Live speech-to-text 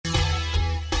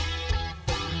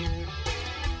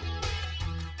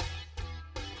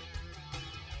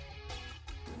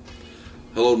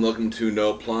Hello and welcome to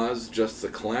No Applause, Just the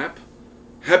Clap.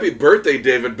 Happy birthday,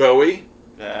 David Bowie.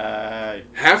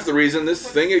 Half the reason this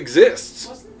thing exists.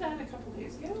 Wasn't that a couple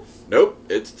days ago? Nope,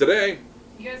 it's today.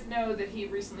 You guys know that he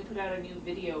recently put out a new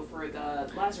video for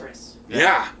the Lazarus.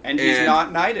 Yeah. And he's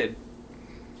not knighted.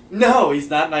 No, he's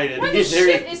not knighted. Why the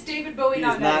shit is David Bowie he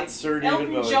not is knighted? not Sir David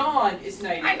Elton Bowie. John is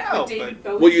knighted. I know, but David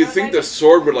Bowie's Well, you not think knighted? the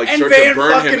sword would And start Van to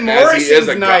burn fucking him as he is Morrison's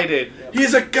a knighted.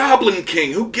 He's a Goblin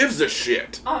King. Who gives a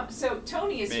shit? So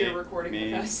Tony is here recording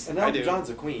with us. And I Elton do. John's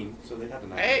a queen, so they have a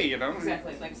knight. Hey, you know.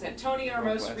 Exactly. Like I said, Tony, our God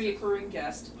most bless. reoccurring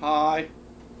guest. Hi.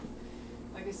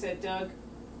 Like I said, Doug.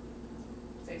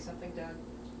 Say something, Doug.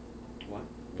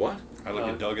 What? I look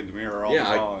at Doug in the mirror all Yeah,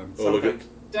 the time. Oh, look at.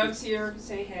 Doug's here.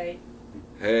 Say hey.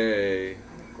 Hey.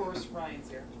 And of course, Ryan's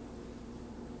here.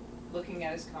 Looking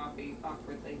at his coffee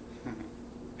awkwardly.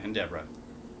 And Deborah.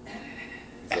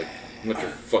 It's like, I'm not your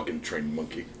fucking trained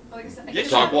monkey. Like I said, I Yeah, guess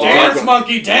talk- Well, Dance,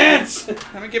 monkey, dance!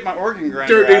 Let me get my organ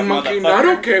grinder Dirty out, monkey, motherfucker. not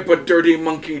okay, but dirty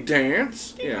monkey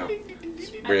dance. Yeah.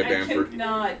 Bria I Bamford.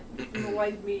 cannot, for the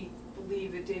life of me,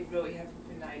 believe that David Bowie hasn't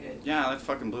been knighted. Yeah, that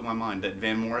fucking blew my mind. That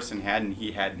Van Morrison had and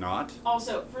he had not.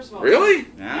 Also, first of all... Really?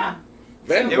 Yeah.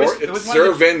 Van It was- Morrison? it was It's one of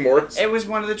Sir the- Van Morrison? It was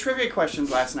one of the trivia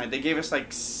questions last night. They gave us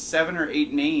like 7 or 8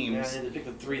 Yeah, names. and they picked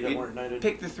the three that weren't knighted.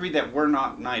 Pick the 3 that were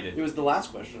not It knighted. was the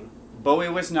last question. Bowie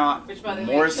was not. Which, by the way,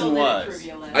 Morrison killed it at was.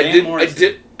 Trivia Land. I Van did Morrison. know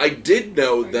Are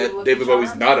you that lucky David Bowie's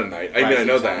charm? not a knight. I mean, I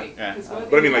know that. Yeah.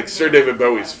 But I mean, like, Sir David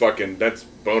Bowie's fucking, that's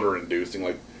boner-inducing.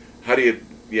 Like, how do you,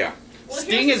 yeah. Well,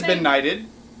 Sting here's has the been thing. knighted.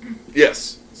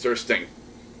 Yes, Sir Sting.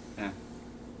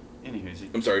 Anyways,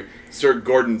 I'm sorry, Sir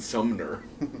Gordon Sumner.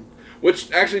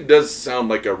 Which actually does sound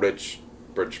like a rich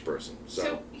British person,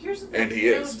 So, here's the thing. And he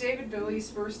you know, is. David Bowie's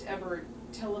first ever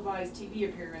televised TV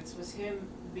appearance was him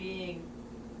being...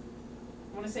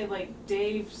 I want to say, like,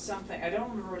 Dave something. I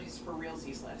don't remember what his for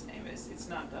realsies last name is. It's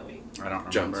not Bowie. I don't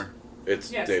Jones. remember.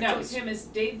 It's Yes, Dave no, Jones. it's him as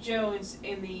Dave Jones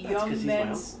in the That's 'cause Young he's my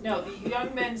Men's... No, the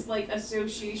Young Men's, like,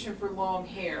 Association for Long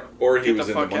Hair. Or he Get was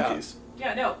the in the fuck out. Monkees.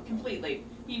 Yeah, no, completely.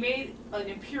 He made an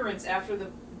appearance after the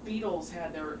Beatles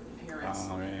had their appearance.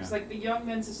 Oh, yeah. It's like the Young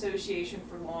Men's Association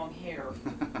for Long Hair.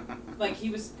 Like, he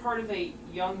was part of a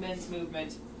young men's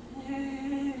movement.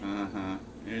 Uh-huh.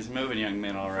 He was moving young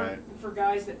men all right. For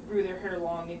guys that grew their hair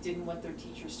long and didn't want their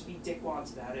teachers to be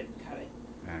dickwads about it and cut it.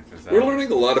 Yeah, 'cause We're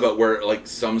learning a lot about where, like,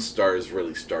 some stars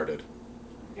really started.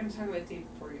 We're going to talk about David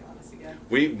Boreanaz again.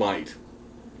 We might.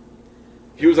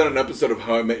 He was on an episode of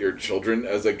How I Met Your Children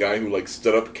as a guy who, like,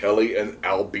 stood up Kelly and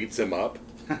Al beats him up.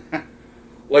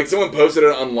 Like, someone posted it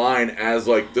online as,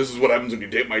 like, this is what happens when you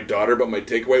date my daughter, but my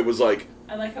takeaway was, like,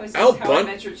 I like how he says Al How I Bun-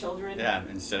 Met Your Children. Yeah,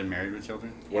 instead of Married with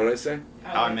Children. what did I say?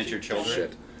 How I Met Your Children.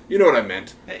 Shit. You know what I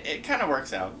meant. It kind of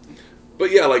works out.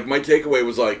 But yeah, like, my takeaway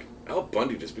was, like, Al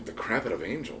Bundy just beat the crap out of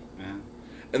Angel. Yeah.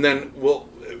 And then, well,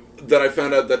 then I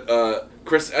found out that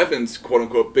Chris Evans'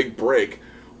 quote-unquote big break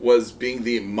was being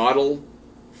the model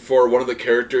for one of the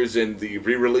characters in the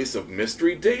re-release of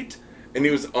Mystery Date, and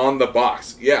he was on the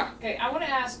box. Yeah. Okay, I want to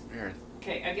ask... Weird.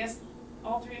 Okay, I guess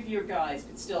all three of you are guys,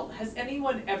 but still, has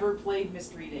anyone ever played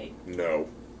Mystery Date? No.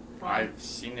 Ryan, I've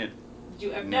seen it. did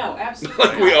you, No. no, absolutely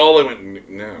Like, we all went,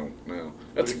 no.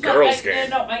 That's a No, girl's game.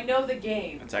 No, I know the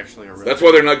game. It's actually a real. That's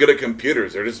why they're not good at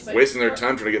computers. They're just It's like- wasting their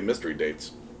time trying to get mystery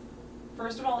dates.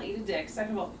 First of all, eat a dick.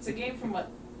 Second of all, it's a game from what?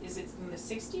 Is it in the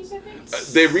 60s, I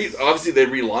think? Obviously they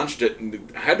relaunched it, and it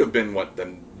had to have been, what, the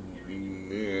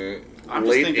I'm just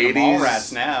late thinking 80s? of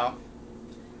Mallrats now.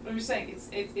 But I'm just saying,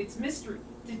 it's mystery.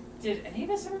 Did any of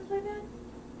us ever play that?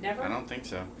 Never? I don't think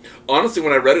so. Honestly,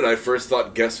 when I read it, I first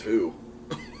thought, guess who?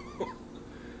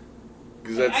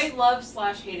 'Cause I love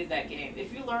 / hated that game.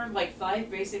 If you learned like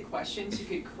 5 basic questions, you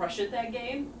could crush at that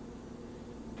game.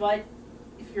 But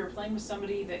if you were playing with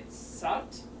somebody that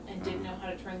sucked and didn't know how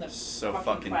to turn the So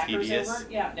fucking fucking clackers tedious.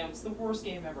 over, yeah, no, it's the worst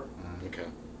game ever. Okay.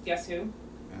 Guess who?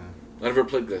 I never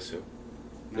played Guess Who.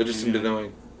 They just seemed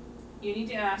annoying. You need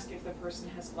to ask if the person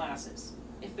has glasses.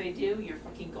 If they do, you're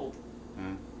fucking gold.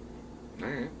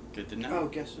 Alright. Good to know. Oh,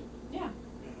 guess it. Yeah. Yeah,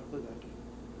 I played that.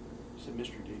 It's a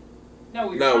mystery date. No,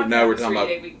 we were No, talking now about we're talking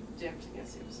Mystery about- Date. We jumped to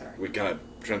Guess Who. Sorry. We kind of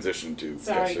transitioned to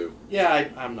Sorry. Guess Who. Yeah,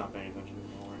 I'm not paying attention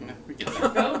anymore. Yeah, we get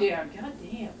that. Go down. God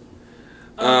damn.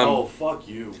 Oh, fuck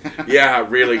you. Yeah,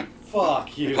 really.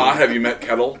 Fuck you. Pot, have you met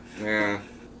Kettle? Yeah.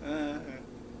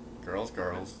 Girls.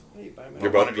 Hey, bye, man.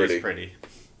 You're both One of you's pretty. pretty.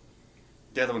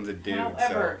 The other one's a dude.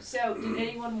 However, so did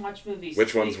anyone watch movies?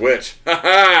 Which one's which? Ha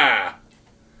ha!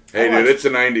 Hey, I dude, it's the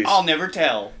 90s. I'll never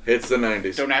tell. It's the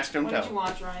 90s. Don't ask, don't What did you tell.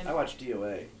 watch, Ryan? I watched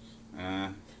DOA.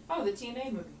 Oh, the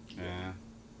TNA movie.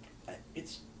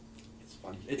 It's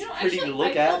fun. It's You know, pretty actually, to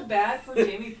look I at. feel bad for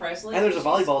Jamie Presley. And there's a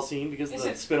She's- volleyball scene because Is of the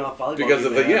it- spin-off volleyball Because game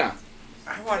of the, they yeah. have.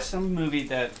 I watched some movie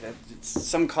that it's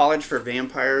some college for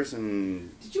vampires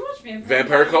and Did you watch Vampire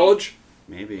Vampire Academy? College?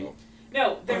 maybe.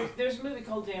 No, there's a movie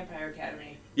called Vampire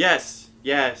Academy. Yes.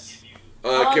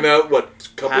 Came out, what,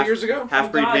 a couple Half- years ago?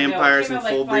 Half-breed God, no, it vampires came and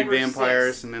out like full-breed 5 or 6.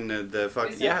 vampires, and then the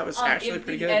fuck. Yeah, it was actually if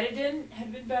pretty the good. editing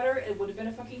had been better, it would have been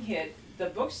a fucking hit. The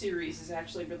book series is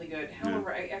actually really good.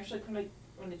 However, I actually kind of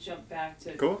want to jump back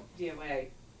to Cool. DOA.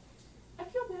 I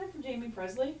feel bad for Jamie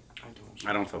Presley.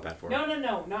 I don't feel bad for her.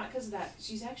 No, not because of that.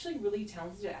 She's actually a really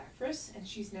talented actress, and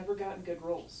she's never gotten good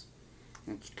roles.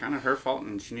 It's kind of her fault,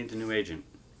 and she needs a new agent.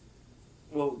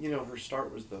 Well, her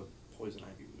start was the Poison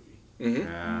Ivy movie, Mm-hmm.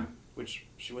 Yeah. which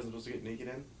she wasn't supposed to get naked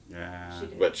in. Yeah. She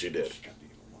did. But she did. She got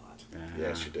naked a lot,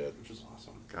 Yeah, she did. which was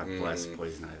awesome. God bless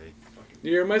Poison Ivy. Fucking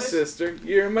You're my sister.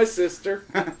 You're my sister.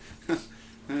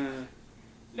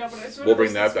 No, but it's one We'll of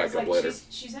bring those that things back up where, later.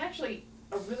 She's actually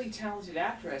a really talented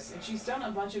actress, and she's done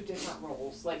a bunch of different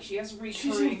roles. Like she has a recurring.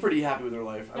 She seemed pretty happy with her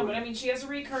life. No, but I mean, she has a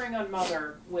recurring on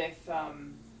Mother with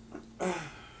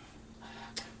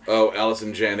Oh,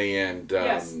 Allison Janney and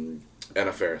Yes.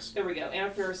 Anna Faris. There we go. Anna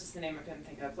Faris is the name I couldn't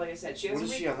think of. Like I said, she has what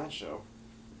a is she on that show?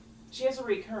 she has a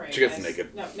recurring. She gets as-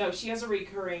 naked. No, she has a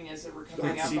recurring as a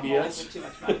recovering On alcoholic CBS? with too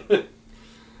much money. Like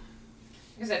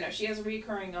I said, no, she has a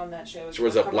recurring on that show. As She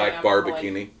wears a recovering black bar alcoholic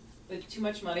bikini. with too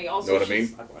much money. Also, Know what I she's-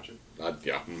 mean? I'd watch it.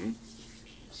 Yeah. Mm-hmm.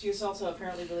 She was also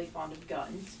apparently really fond of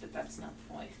guns, but that's not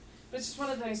the point. But it's just one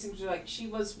of the nice things where, like, she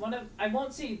was one of, I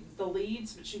won't say the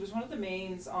leads, but she was one of the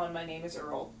mains on My Name is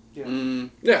Earl. Yeah.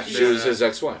 Yeah, she was his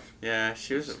ex-wife. Yeah,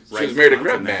 she was. She was married to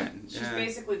front in Crabman. that. She's Yeah.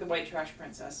 basically the white trash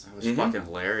princess. That was Mhm. fucking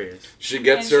hilarious. She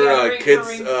gets And she had her a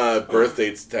kids' recurring- birth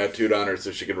dates tattooed on her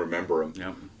so she can remember them.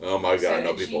 Yep. Oh my god, I know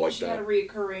And people like she had a that.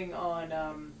 recurring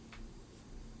on,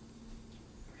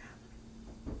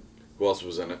 Who else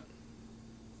was in it?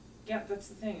 yeah, that's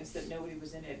the thing, is that nobody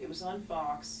was in it. It was on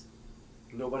Fox.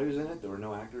 Nobody was in it. There were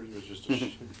no actors. It was just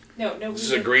a No, nobody This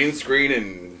is a was- green screen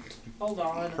and Hold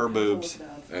on. Her I'll boobs. look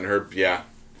it up. her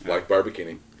black bar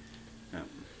bikini.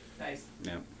 Nice.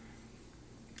 Yep.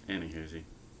 Anywho,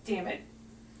 Damn it.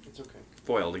 It's okay.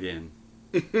 foiled again.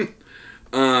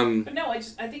 But no, I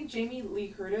think Jamie Lee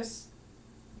Curtis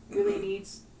really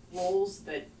needs roles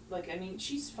that, like, I mean,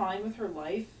 she's fine with her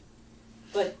life,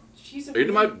 but she's a Are you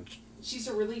really, talking about? she's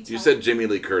a really You talented, said Jamie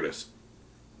Lee Curtis.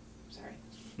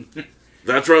 sorry.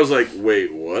 That's where I was like,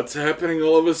 wait, what's happening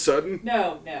all of a sudden?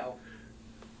 No.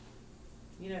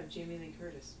 You know, Jamie Lee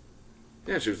Curtis.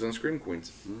 Yeah, she was on Scream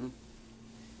Queens.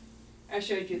 I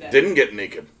showed you that. Didn't get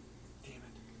naked. Damn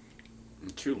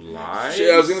it. Two lies?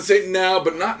 I was gonna say no,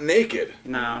 but not naked.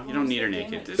 No, you don't need her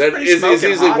naked. It's That pretty is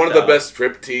smoking easily hot, one of the though. best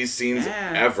striptease scenes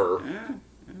Yeah. ever. Yeah.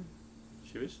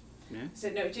 She was. Yeah. I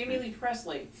said, no, Jamie Lee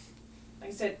Presley. Like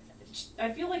I said,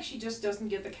 I feel like she just doesn't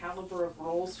get the caliber of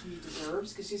roles she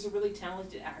deserves because she's a really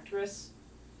talented actress,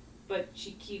 but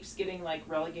she keeps getting, like,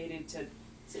 relegated to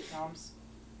sitcoms.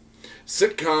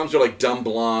 Sitcoms are like Dumb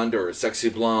Blonde or Sexy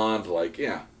Blonde, like,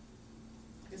 yeah.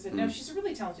 Like I said, no, she's a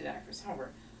really talented actress. However,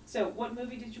 so what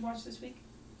movie did you watch this week?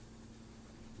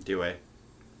 Do I?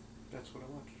 That's what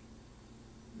I watched.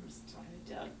 I'm just talking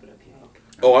to Doug, but okay.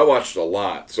 Oh, I watched a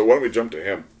lot, so why don't we jump to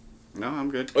him? No,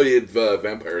 I'm good. Oh, you had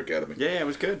Vampire Academy. Yeah, it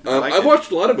was good. I've it. watched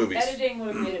a lot of movies. Editing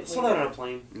would have made it. Saw way that on better. a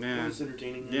plane. Yeah. It was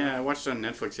entertaining. Yeah, I watched it on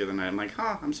Netflix the other night. I'm like,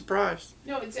 I'm surprised.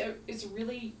 No, it's a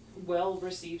really well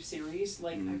received series.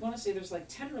 Like I want to say there's like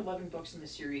 10 or 11 books in the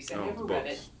series. I never read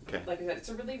it. Okay. Like I said, it's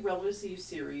a really well received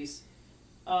series.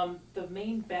 The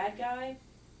main bad guy,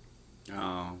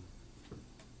 Oh.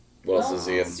 What else is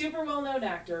he in? super well known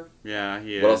actor, Yeah,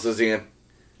 he is. What else is he in?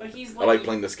 but he's I like, like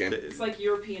playing this game. it's like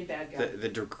European bad guy. The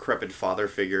decrepit father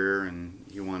figure, and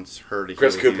he wants her to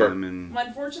Chris heal Cooper. him, and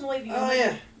Unfortunately, the Oh only,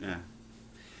 yeah. yeah.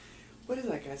 What did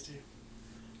that guy's name?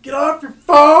 Get off your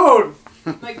phone!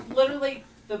 like literally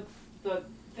the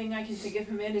thing I can think of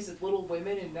him in is Little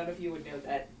Women, and none of you would know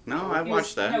that. No, I He watched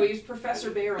was, that. No, he was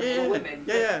Professor Bear in Yeah, Little Women.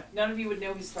 yeah, but yeah. None of you would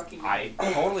know his fucking name.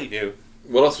 I totally do.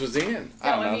 What else was he in?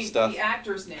 I don't know, mean, stuff. the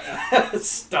actor's name.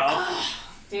 Stop.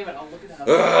 Damn it, I'll look it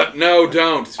up. No,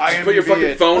 don't. Just put your IMDb fucking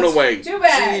it. phone Let's- away. Too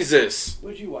bad. Jesus.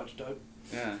 What did you watch, Doug?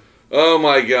 Yeah. Oh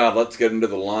my god, let's get into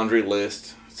the laundry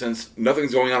list. Since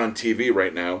nothing's going on TV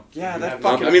right now. Yeah, that Um,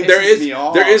 fucking I mean, pisses me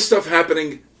off. there is stuff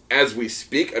happening as we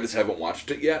speak. I just haven't watched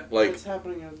it yet. Like, What's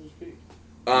happening as we speak?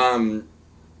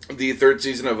 the third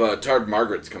season of Todd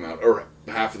Margaret's come out, or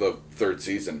half of the third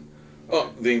season.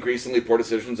 Oh, the increasingly poor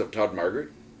decisions of Todd Margaret.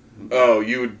 Oh,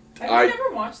 you would. Have you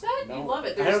never watched that? No. You love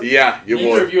it. I There's, don't- Yeah, you Neither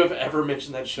would. of you have ever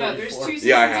mentioned that show no, there's before. 2 seasons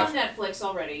Yeah, I have. on Netflix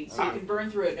already, so you can burn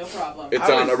through it, no problem. It's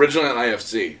I on was- originally on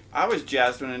IFC. I was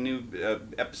jazzed when a new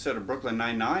episode of Brooklyn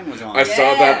Nine-Nine was on. I saw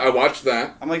that. I watched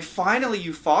that. I'm like, finally,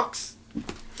 you fucks.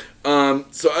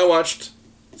 So I watched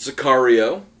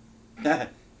Sicario.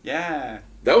 Yeah.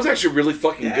 That was actually really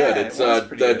fucking Yeah, good. it It's was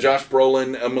pretty good. Josh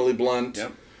Brolin, Emily Blunt.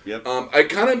 Yep. I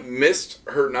kind of missed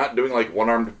her not doing like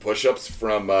one-armed push-ups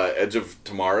from Edge of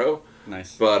Tomorrow,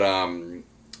 Nice. but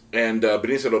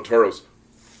Benicio del Toro's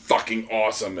fucking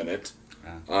awesome in it.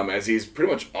 As he's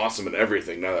pretty much awesome in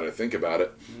everything now that I think about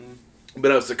it. But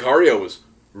no, Sicario was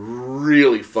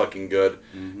really fucking good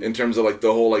in terms of like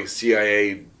the whole like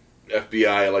CIA,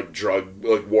 FBI like drug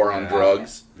like war on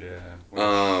drugs. Yeah. What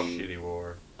a shitty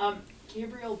war.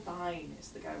 Gabriel Byrne is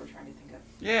the guy we're trying to think of.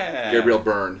 Yeah. Gabriel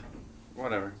Byrne.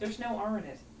 Whatever. There's no R in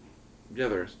it. Yeah,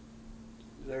 there is.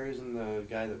 There isn't the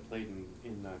guy that played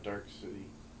in Dark City.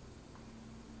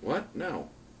 What? No.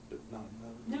 But not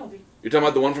No, You're talking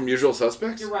about the one from Usual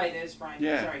Suspects? you're right. It is Brian.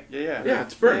 Yeah. Sorry. Yeah. Yeah,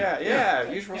 it's Byrne. Yeah.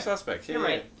 Okay, Usual yeah. Suspects. Yeah, You're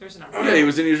yeah. right. There's an R. Yeah, he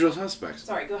was in Usual Suspects.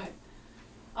 Sorry. Go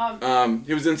ahead.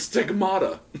 He was in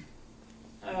Stigmata.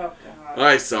 Oh God.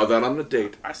 I saw that on a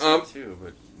date. I saw it too,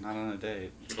 but not on a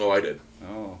date. Oh, I did.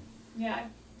 Oh. Yeah,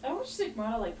 I watched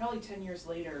Stigmata like probably 10 years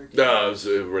later. No, it was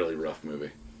a really rough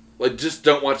movie. Like, just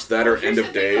don't watch that or Here's End the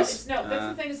of thing, though, Days. is- No,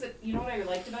 that's the thing is that, you know what I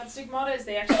liked about Stigmata is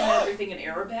they actually had everything in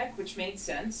Arabic, which made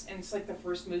sense, and it's like the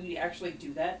first movie to actually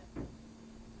do that.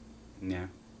 Yeah.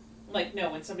 Like,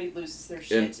 no, when somebody loses their In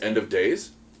shit. End of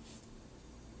Days?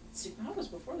 Stigmata was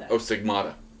before that. Oh,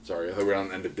 Stigmata. Sorry, I thought we were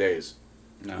on End of Days.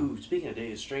 No. Ooh, speaking of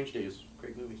Days, Strange Days,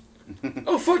 great movie.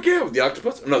 Oh, fuck yeah, with the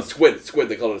octopus? No, Squid. Squid,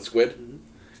 they call it a squid. Mm-hmm.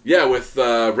 Yeah, with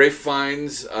Rafe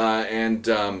Fiennes and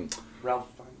Ralph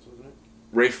Fiennes, wasn't it?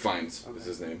 Rafe Fiennes is Okay.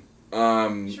 his name.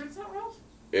 Sure it's not Ralph?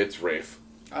 It's Rafe.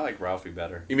 I like Ralphie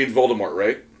better. You mean Voldemort,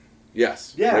 right?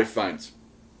 Yes. Yeah. Rafe Fiennes.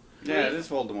 Yeah, it is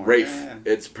Voldemort. Rafe. Yeah.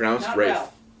 It's pronounced Not Rafe.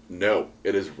 Ralph. No,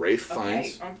 it is Rafe Okay,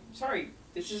 Fiennes. I'm sorry.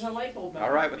 This is a light bulb moment.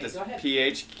 All right, for with me. this Go ahead.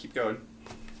 PH, keep going.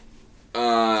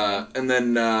 And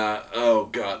then, oh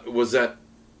god, was that,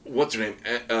 what's her name?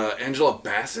 Angela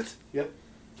Bassett?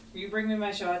 You bring me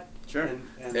my shot. Sure.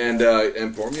 And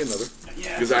pour me another.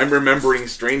 Yeah. Because I'm remembering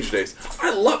Strange Days.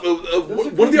 I love, That's a one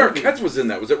of the good movie. Arquettes was in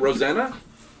that. Was it Rosanna?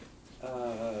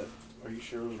 Are you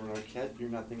sure it was Ron Arquette? You're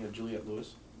not thinking of Juliette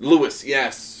Lewis? Lewis,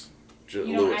 yes. You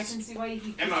know, I Lewis. can see why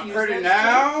he Am I confused pretty those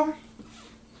now?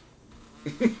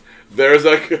 There's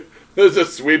a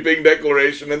sweeping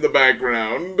declaration in the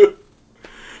background.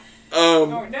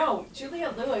 Oh no,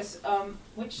 Juliette Lewis,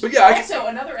 which But yeah, I also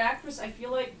another actress I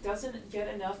feel like doesn't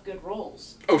get enough good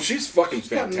roles. Oh, she's fucking She's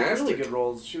got fantastic. really good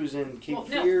roles. She was in Cape Well,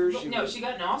 Fear. she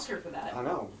got an Oscar for that. I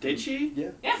know. Did she? Yeah.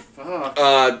 Yeah. Fuck.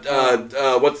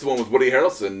 What's the one with Woody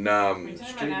Harrelson? Are you talking about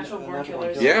Street- Natural Born Natural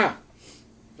Born Killers? Killers. Yeah.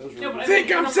 That was No, really but I good. Think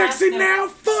mean, I'm the last sexy note- now,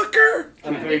 fucker?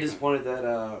 I'm very disappointed that.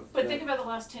 But that- think about the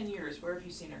last 10 years. Where have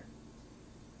you seen her?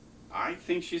 I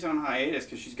think she's on hiatus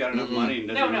because she's got enough Mm-mm. money and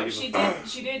doesn't No, really no, give she a fuck. did.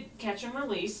 She did Catch and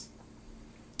Release.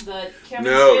 The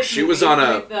Kevin No, Smith she was movie on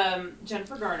a- with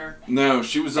Jennifer Garner. No,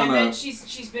 she was And then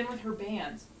she's been with her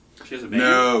band. She has a band.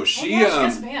 No, Oh, she yeah, she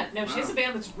has a band. No, she has wow. a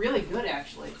band that's really good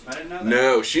actually. I didn't know that.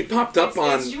 No, she popped up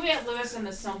on. It's Juliette Lewis and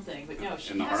the something, but no,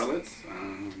 she And the has. Harlots?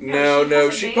 No,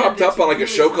 she she has a band popped up that's on like a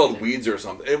really show called talented. Weeds or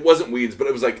something. It wasn't Weeds, but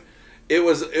it was like, it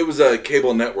was a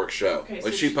cable network show. Okay, Like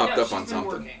so she popped up she's on been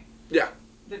something. Working. Yeah.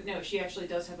 But no, she actually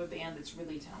does have a band that's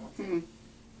really talented. Hmm.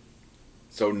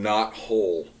 So not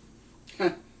whole.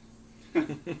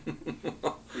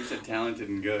 We said talented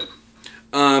and good.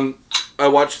 I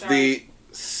watched Sorry. the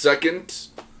second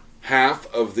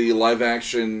half of the live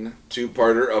action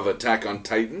two-parter of Attack on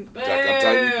Titan. Attack on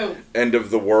Titan. Boo! End of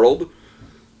the World.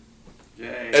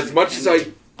 Yay. As much as I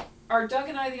Are Doug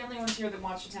and I the only ones here that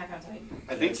watch Attack on Titan?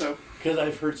 I think so. Because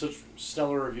I've heard such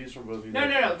stellar reviews from both of you.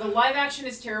 No. The live action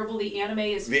is terrible. The anime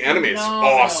is the anime is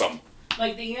phenomenal. awesome.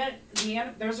 Like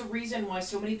there's a reason why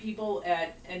so many people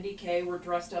at NDK were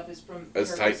dressed up as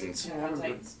As characters Titans. in Attack on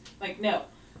Titans. Like no,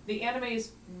 the anime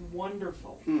is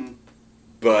wonderful.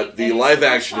 But Like, the and it's live the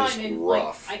first action is time in, like,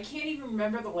 rough. I can't even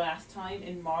remember the last time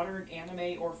in modern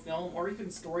anime or film or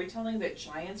even storytelling that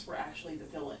giants were actually the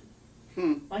villain.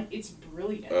 Like it's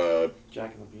brilliant.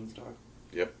 Jack and the Beanstalk.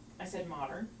 I said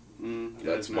modern. That's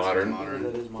It is modern.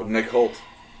 That is With modern. Nick Holt.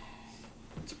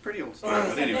 It's a pretty old story. Well,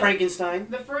 But anyway. Frankenstein.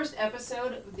 The first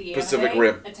episode of the Pacific anime,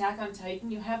 Rim. Attack on Titan,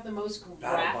 you have the most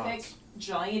graphic BattleBots.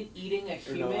 giant eating a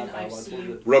Or no, human not I've BattleBots, seen.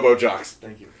 what was it? RoboJocks.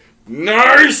 Thank you.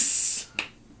 Nice!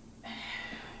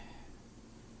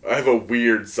 I have a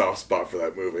weird soft spot for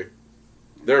that movie.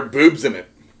 There are boobs in it.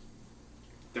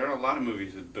 There are a lot of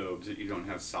movies with boobs that you don't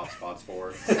have soft spots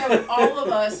for. So all of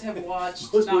us have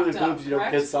watched Most Knocked movie Up, boobs you don't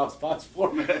correct? get soft spots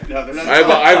for. No, they're not.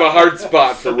 I have a hard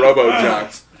spot for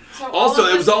RoboJocks. So Also, all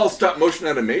of it was us- all stop motion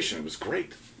animation. It was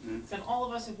great. So all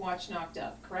of us have watched Knocked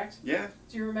Up, correct? Yeah.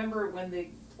 Do you remember when the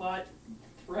plot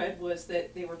read was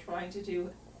that they were trying to do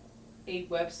a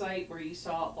website where you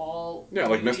saw all Yeah,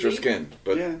 like Mr. nudity. Skin,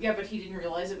 but Yeah, but he didn't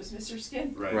realize it was Mr.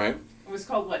 Skin. right? It was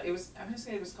called what? I'm gonna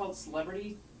say it was called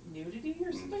Celebrity Nudity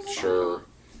or something like that. Sure.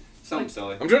 Something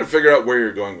silly. I'm trying to figure out where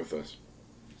you're going with this.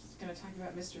 Just gonna talk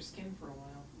about Mr. Skin for a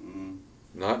while. Mm.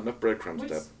 Not enough breadcrumbs,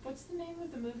 Deb. What's the name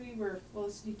of the movie where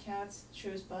Felicity Katz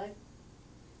shows butt?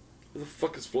 Who the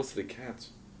fuck is Felicity Katz?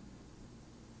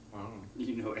 I don't know.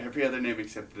 You know every other name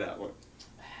except that one.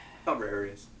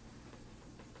 Hilarious.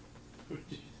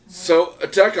 So,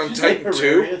 Attack on Did you say Titan 2.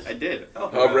 hilarious? I did. Oh,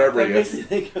 How rare. That makes me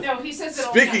think of... No, he says it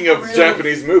all Speaking the of time.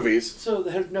 Japanese movies, So,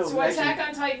 no, So actually, Attack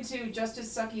on Titan 2, just as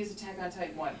sucky as Attack on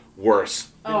Titan 1. worse.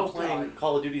 been Oh, playing God.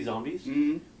 Call of Duty Zombies,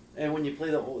 Mm. and when you play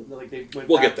the whole, like they went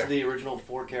We'll back get there. to the original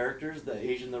 4 characters: the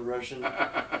Asian, the Russian,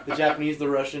 the Japanese, the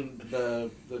Russian, the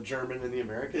German, and the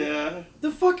American. Yeah.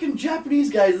 The fucking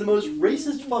Japanese guy is the most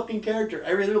racist fucking character.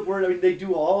 Every little word. I mean, they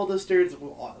do all the stereotypes.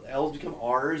 L's become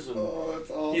R's, and Oh,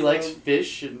 that's awesome. he likes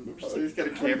fish, and Oh, he's got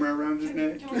a camera around his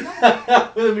neck. Can we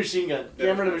talk with a machine gun,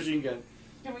 camera and a machine gun.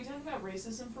 Can we talk about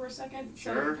racism for a second?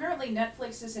 So Sure. apparently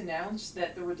Netflix has announced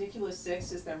that The Ridiculous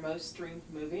Six is their most streamed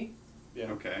movie.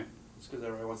 Yeah, Okay. it's because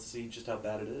everyone wants to see just how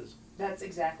bad it is. That's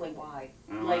exactly why.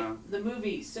 Oh, Like, wow. the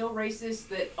movie, so racist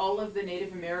that all of the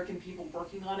Native American people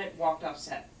working on it walked off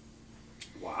set.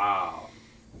 Wow.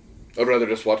 I'd rather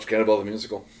just watch Cannibal the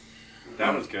Musical.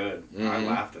 That was good. I Mhm.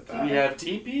 laughed at Do that. we have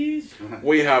teepees?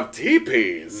 We have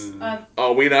teepees. Mm.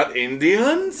 Are we not The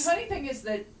Indians? funny thing is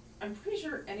that I'm pretty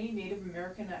sure any Native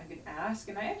American I could ask,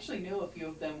 and I actually know a few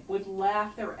of them, would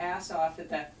laugh their ass off at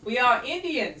that. We are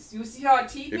Indians. You see our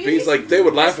teepees? Teepees, like, they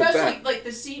would laugh at Especially, like,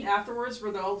 the scene afterwards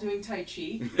where they're all doing Tai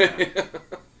Chi. that.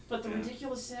 But The Yeah.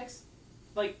 Ridiculous Six,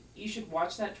 like, you should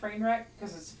watch that train wreck,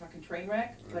 because it's a fucking train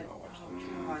wreck. But, I'll watch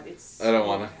oh god, it's I don't so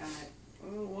wanna. bad. I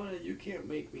don't want it. You can't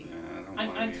make me. Yeah, I don't I'm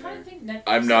want kind it of either. think Netflix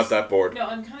I'm not is- that bored. No,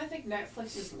 I'm kind of think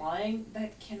Netflix is lying.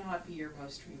 That cannot be your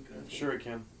most streamed movie. Sure, it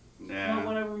can. Yeah. No,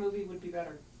 whatever movie would be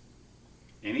better.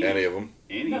 Any? Any of them.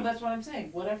 Any? No, that's what I'm saying.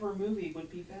 Whatever movie would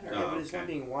be better. Yeah, Oh, but it's okay. not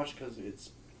being watched because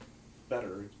it's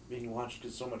better. It's being watched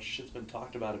because so much shit's been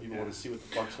talked about and people Yeah. want to see what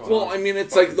the fuck's going Well, on. I mean,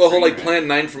 it's Fucking like the whole like train Plan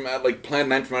 9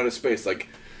 from Outer Space. Like,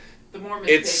 The Mormons.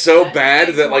 it's based so on bad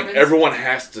Thanks, that like Mormons. everyone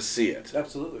has to see it.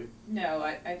 Absolutely. No,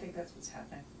 I think that's what's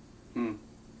happening. Hmm.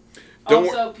 Don't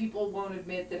Also, people won't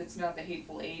admit that it's not the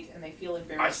Hateful Eight, and they feel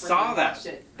embarrassed. I when saw they that. watched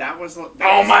it. That was. That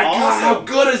Oh was my god, how awesome.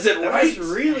 good is it, That right? was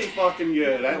really fucking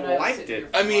good. I When was liked sitting it. here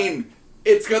I mean,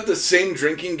 it's got the same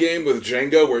drinking game with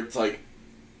Django where it's like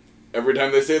every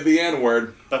time they say the N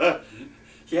word,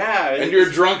 Yeah. and you're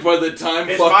drunk by the time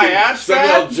Is my fucking ass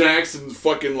Samuel fat? Jackson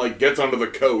fucking like gets onto the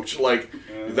coach. Like,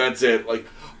 that's it. Like,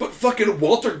 but fucking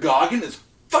Walter Goggin is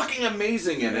fucking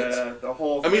amazing in it. Yeah, the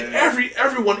whole I mean, thing.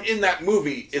 everyone in that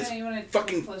movie is So you wanna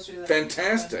fucking come closer to that?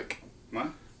 fantastic. What?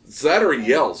 It's that or he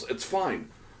yells. It's fine.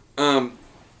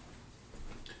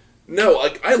 No,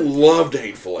 like I loved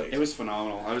Hateful Eight. It was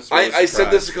phenomenal. I was. Really I said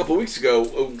this a surprised. couple weeks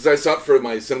ago because I saw it for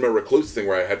my Cinema Recluse thing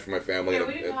where I had for my family. Yeah, and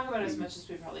we didn't it- talk about it as much as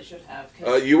we probably should have.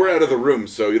 'Cause you were out of the room,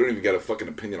 so you don't even get a fucking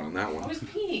opinion on that I one. was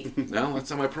peeing. No, that's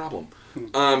not my problem.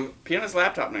 Piano's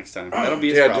laptop next time. That'll be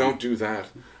his Yeah, problem. don't do that.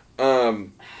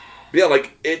 Yeah,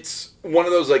 like it's one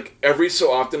of those like every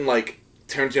so often like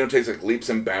Tarantino takes like leaps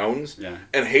and bounds, Yeah.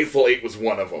 and Hateful Eight was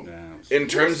one of them. Yeah. In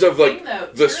Here's terms the of like thing, though.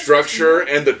 the Tarantino- structure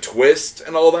and the twist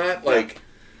and all that, like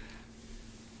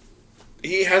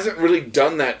he hasn't really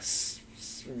done that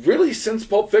really since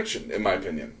Pulp Fiction, in my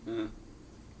opinion. You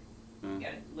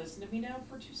gotta listen to me now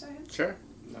for 2 seconds. Sure.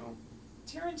 No.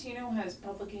 Tarantino has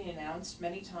publicly announced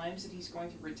many times that he's going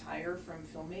to retire from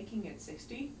filmmaking at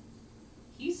 60.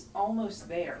 He's almost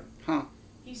there. Huh.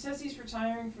 He says he's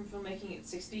retiring from filmmaking at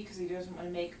 60 because he doesn't want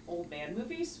to make old man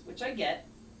movies, which I get.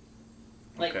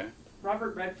 Like, Okay.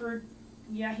 Robert Redford,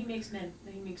 yeah, he makes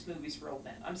movies for old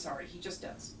men. I'm sorry, he just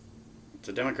does. It's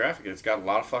a demographic. It's got a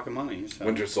lot of fucking money. So.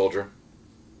 Winter Soldier.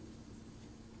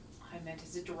 I meant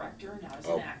as a director, not as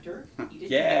Oh. an actor. He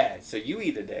did Yeah. So you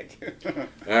eat a dick.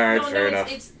 All right, No, fair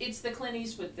enough. it's the Clint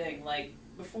Eastwood thing. Like,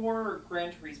 before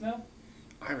Gran Turismo,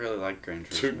 I really like Gran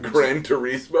To Turismo. Gran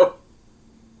Turismo.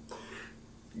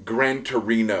 Gran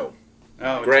Torino.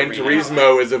 Oh, Gran Torino.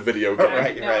 Turismo is a video game.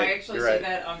 Right, no, you're right, I actually you're say right.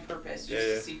 that on purpose, just Yeah,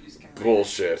 to yeah. see who's going to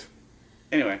Bullshit.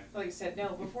 Anyway. Like I said, no,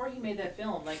 before he made that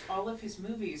film, like, all of his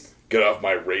movies, Get off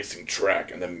my racing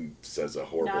track, and then says a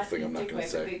horrible not thing in I'm a not big going way,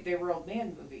 to but say. they were old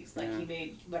man movies. Like, Yeah. he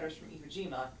made Letters from Iwo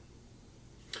Jima.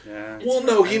 Yeah. It's Well,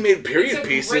 no, he made It's period a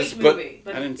pieces, great but movie,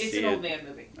 but I didn't it's see an old it. man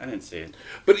movie. I didn't see it.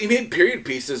 he made period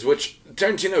pieces, which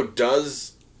Tarantino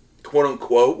does quote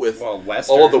unquote, with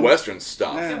Western. all of the Western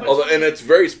stuff. Yeah. And it's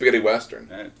very spaghetti Western.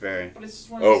 Very. But it's just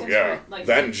one of those Oh things yeah, where, like,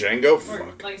 that and Django. or,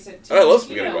 Fuck. like I said, I love Tarantino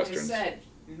spaghetti has westerns. said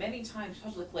many times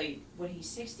publicly when he's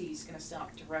 60 he's going to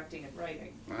stop directing and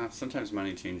writing. Well, sometimes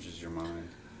money changes your mind.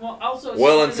 Well, also, it's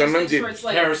Well, one and of those sometimes things you- where it's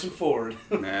like, Harrison Ford.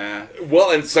 Nah.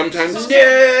 Well, and sometimes So-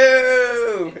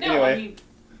 No. no, Anyway. I mean,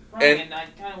 Ryan, And- I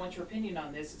kind of want your opinion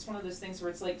on this. It's one of those things where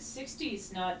it's like 60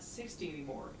 is not 60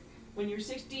 anymore. When you're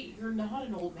 60, you're not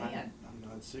an old man. I'm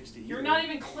not 60. You're either. not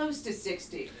even close to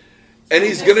 60. and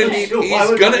he's So gonna just need saying. Why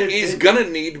would I he's admit- gonna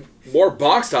need more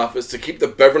box office to keep the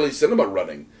Beverly Cinema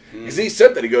running. Because he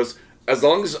said that, he goes, as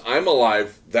long as I'm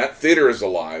alive, that theater is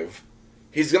alive.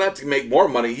 He's gonna have to make more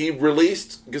money. He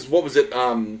released, because what was it?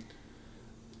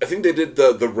 I think they did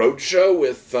the road show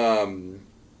with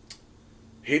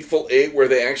Hateful Eight, where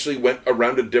they actually went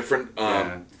around to different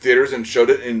theaters and showed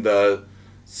it in the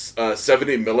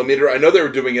 70 millimeter. I know they were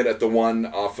doing it at the one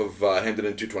off of Hampton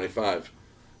and 225.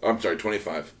 I'm sorry,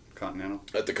 25 Continental.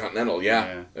 at the Continental. Yeah,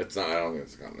 Yeah. it's not. I don't think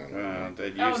it's Continental. That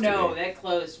used Oh to no, be. that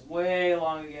closed way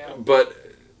long ago.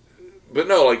 But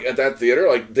no, like at that theater,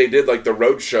 like they did like the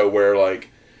road show where like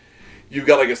you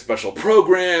got like a special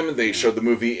program. They showed the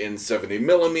movie in 70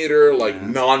 millimeter, like Yeah.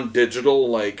 non-digital.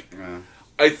 Like Yeah.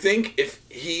 I think if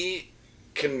he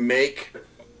can make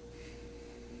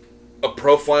a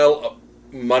profile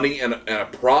of money and a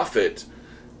profit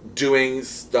doing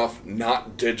stuff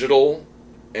not digital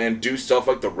and do stuff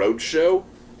like the road show,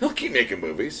 he'll keep making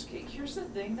movies. Okay, here's the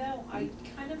thing though. I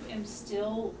kind of am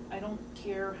still, I don't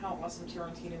care how awesome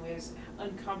Tarantino is,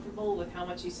 uncomfortable with how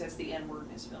much he says the N-word in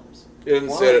his films. He didn't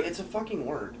Why? say it. It's a fucking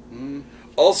word. Mm.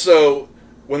 Also,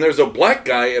 when there's a black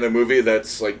guy in a movie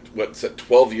that's like, what's it,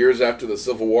 12 years after the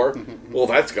Civil War, well,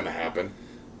 that's going to happen.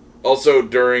 Also,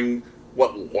 during,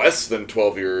 less than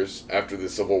 12 years after the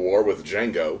Civil War with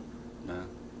Django. Nah.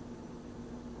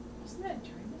 Wasn't that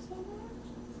during the Civil War?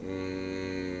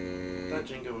 That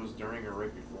Django was during or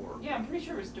right before. Yeah, I'm pretty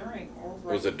sure it was during or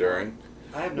right Was it before. during?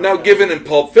 I have no Now, idea. given in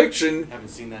Pulp Fiction, Haven't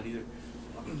seen that either.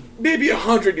 maybe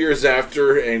 100 years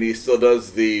after, and he still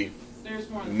does the There's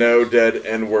more than no dead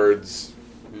N-words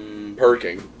Mm.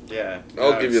 perking. Yeah.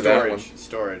 I'll give you that one.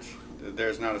 Storage.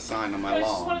 There's not a sign on my But it's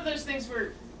just one lawn. of those things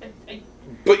where I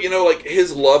But, you know, like,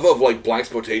 his love of, like,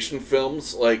 blaxploitation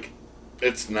films, like,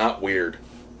 it's not weird.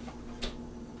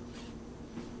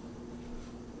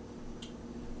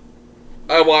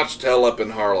 I watched Hell Up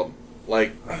in Harlem.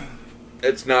 Like,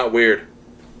 it's not weird.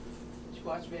 did you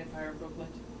watch Vampire in Brooklyn?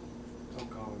 Oh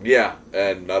god. Yeah,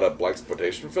 and not a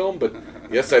blaxploitation film, but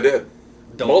yes, I did.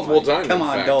 Dolomite. Multiple times, Come in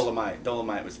on, fact. Dolomite.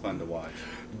 Dolomite was fun to watch.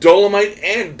 Dolomite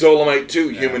and Dolomite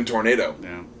 2, Yeah. Human Tornado.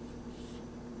 Yeah.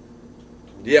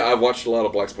 Yeah, I've watched a lot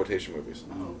of blaxploitation movies.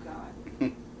 Oh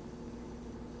god.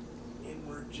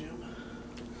 Inward Jim.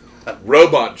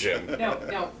 Robot Jim. No,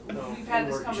 No, we've had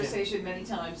this N-word conversation many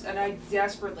times, and I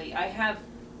have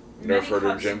Nerf many herder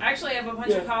copies. Jim. Actually, I have a bunch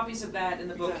Yeah. of copies of that in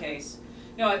the Exactly. bookcase.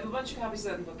 No, I have a bunch of copies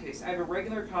of that in the bookcase. I have a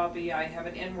regular copy. I have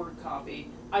an N-word copy.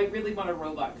 I really want a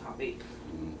robot copy.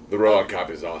 The robot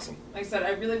copy is awesome. Like I said, I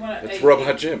really want It's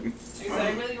Robot Jim. Like I said,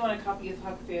 I really want a copy of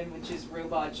Huck Finn, which is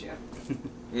Robot Jim.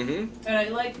 Mm-hmm. And I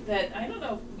like that. I don't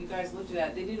know if you guys looked at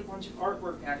that. They did a bunch of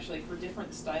artwork actually for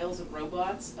different styles of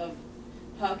robots of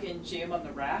Huck and Jim on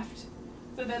the raft.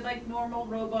 So they had like normal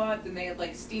robot, then they had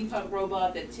like steampunk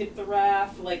robot that tipped the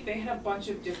raft. Like they had a bunch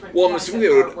of different. Well, I'm kinds assuming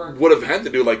of they artwork. would have had to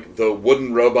do like the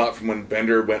wooden robot from when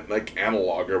Bender went like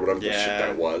analog or whatever the shit Yeah.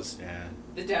 that was. Yeah.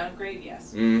 The downgrade,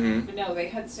 yes. Mm-hmm. But no, they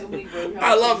had so many robots.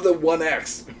 I love the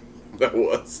 1X. That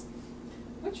was.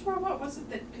 Which robot was it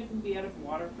that couldn't be out of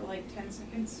water for like 10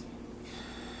 seconds?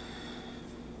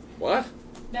 What?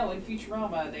 No, in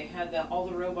Futurama, they had all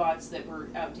the robots that were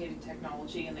outdated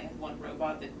technology, and they had one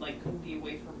robot that like couldn't be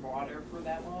away from water for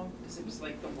that long because it was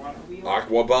like the water wheel.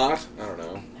 Aquabot? I don't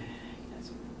know. That's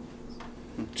what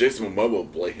it was. Jason Momoa will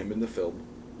play him in the film.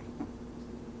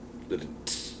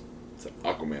 It's an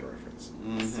Aquaman reference.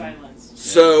 Mhm. Silence.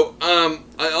 So,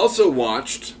 I also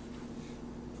watched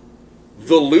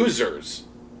The Losers.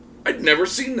 I'd never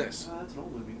seen this. That's an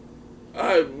old movie.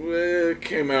 It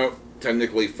came out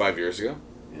technically 5 years ago.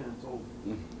 Yeah, it's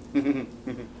old.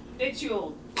 It's you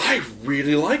old. I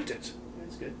really liked it. Yeah,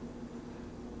 it's good.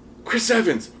 Chris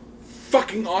Evans,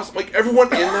 fucking awesome. Like, everyone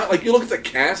in that, like, you look at the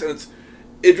cast, and it's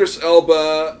Idris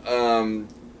Elba,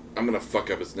 I'm gonna fuck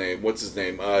up his name. What's his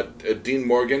name? Dean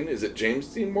Morgan. Is it James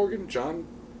Dean Morgan? John?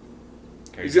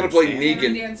 He's gonna play Henry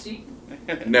Negan. Dan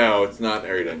Stanton. No, it's not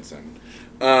Harry Dean Stanton.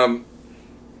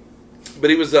 But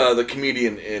he was the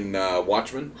comedian in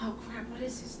Watchmen. Oh crap! What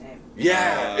is his name?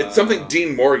 Yeah, it's something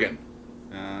Dean Morgan.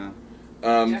 Uh,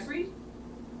 Um, Jeffrey.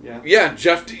 Yeah. yeah,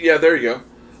 Jeff. Yeah, there you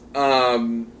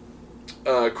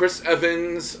Chris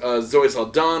Evans, Zoe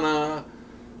Saldana,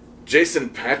 Jason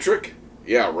Patrick.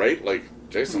 Yeah, right? Like,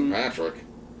 Jason Patrick.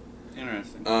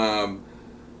 Interesting.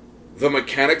 The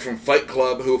mechanic from Fight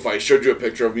Club, who if I showed you a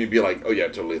picture of him, you'd be like, oh yeah,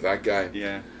 totally that guy.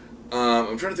 Yeah.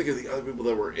 I'm trying to think of the other people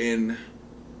that were in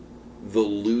The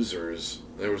Losers.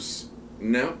 There was...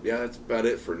 No, yeah, that's about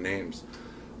it for names.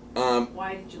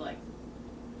 Why did you like?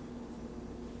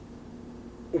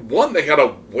 One, they got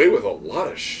away with a lot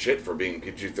of shit for being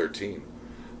PG-13.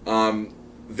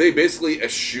 They basically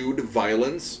eschewed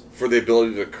violence for the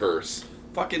ability to curse.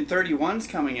 Fucking 31's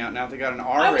coming out now. They got an I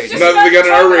R was rating. just No, about they got to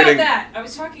an talk R rating. about that. I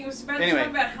was about to Anyway. talk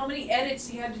about how many edits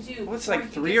he had to do. What's before like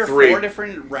he 3 could or get- 4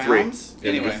 different rounds? Yeah,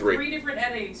 Anyway. three. 3 different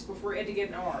edits before he had to get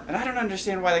an R. And I don't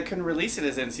understand why they couldn't release it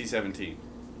as NC-17.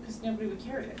 Because nobody would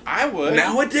carry it. I would.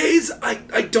 Nowadays,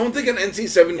 I don't think an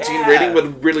NC-17 Yeah. rating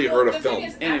would really Well, hurt a the film. thing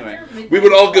is, Anyway. after Midnight We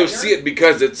would all go Rider- see it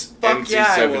because it's Fuck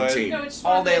yeah, I would. NC-17. No, it's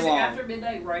all all day long. After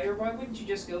Midnight Rider, why wouldn't you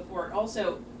just go for it?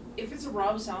 Also, if it's a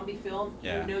Rob Zombie film,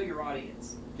 Yeah. you know your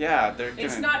audience. Yeah, they're gonna...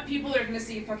 It's not people that are going to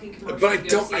see a fucking commercial. But I and go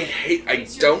don't. see I it. hate.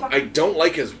 It's your I fucking- don't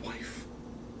like his wife.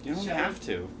 You don't Shut have up.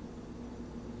 to.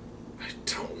 I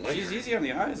don't like. She's her. easy on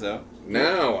the eyes, though.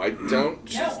 No, I don't.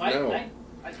 She's, No, no. I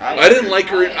I didn't like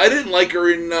her. I didn't like her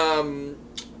in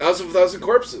House of a Thousand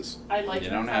Corpses. I liked You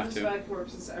her don't in have Thomas to. Bad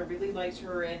Corpses. I really liked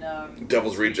her in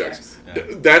Devil's Rejects. Yeah.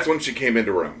 That's when she came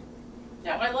into Rome.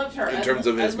 No, I loved her. In terms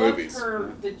of his I loved movies.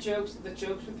 her, the jokes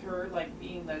with her, like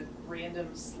being the random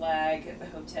slag at the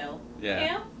hotel.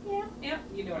 Yeah. Yeah.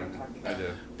 You know what I'm talking I about. do.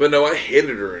 But no, I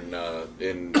hated her in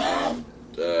House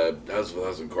of a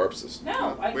Thousand Corpses.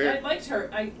 No, I Weird. liked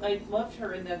her. I loved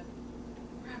her in the.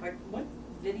 Crap, like, what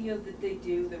video did they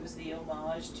do that was the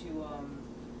homage to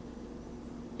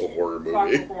A horror movie.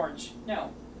 Clockwork Orange?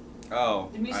 No, Oh.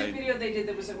 the music video they did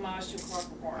that was homage to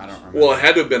Clockwork Orange. I don't remember. Well, it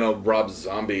had to have been a Rob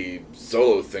Zombie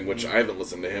solo thing, which I haven't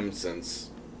listened to him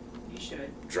since You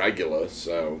should. Dragula.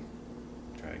 So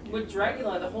Dragula. With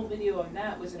Dracula, the whole video on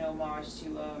that was an homage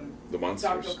to the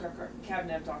monsters.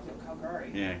 Cabinet of Dr.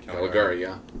 Caligari. Yeah, Caligari,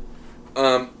 yeah.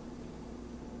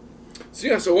 So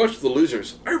yeah, so I watched The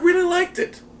Losers. I really liked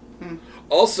it.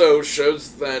 Also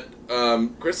shows that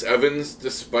Chris Evans,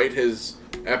 despite his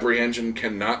apprehension,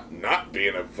 cannot not be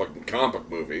in a fucking comic book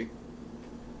movie.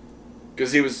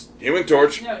 Because he was Human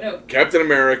Torch, No. Captain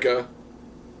America,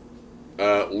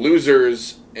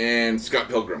 Losers, and Scott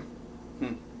Pilgrim.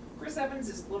 Chris Evans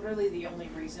is literally the only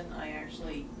reason I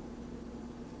actually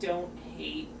don't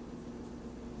hate.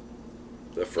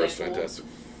 The first Deadpool. Fantastic.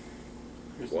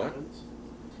 Chris What? Evans?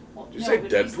 Well, Did you no, say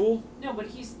but he's- Deadpool? No, but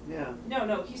he's Yeah.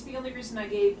 no. He's the only reason I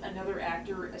gave another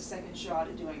actor a second shot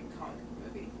at doing a comic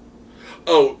movie.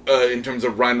 Oh, in terms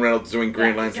of Ryan Reynolds doing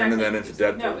Green Yeah, Lantern and then into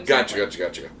exactly. Deadpool. No, exactly.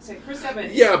 Gotcha. So Chris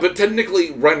Evans. Yeah, but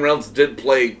technically Ryan Reynolds did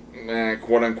play,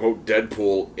 quote unquote,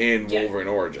 Deadpool in Yeah, Wolverine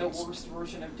the Origins. worst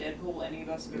version of Deadpool any of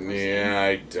us have ever Yeah,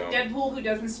 I don't. seen. Deadpool who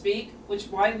doesn't speak, which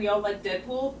why we all like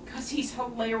Deadpool, because he's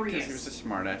Because hilarious. he was a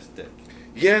smart ass dick.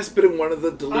 Yes, but in one of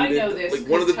the deleted, I know this like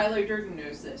one of because the, Tyler Durden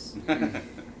knows this.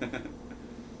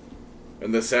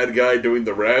 and the sad guy doing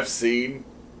the raft scene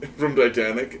from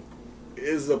Titanic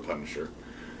is a Punisher.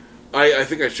 I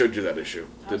think I showed you that issue,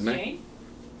 didn't I? Jane?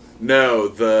 No,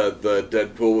 the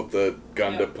Deadpool with the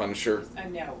gun to Yeah. Punisher. I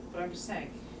know, but I'm just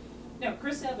saying. No,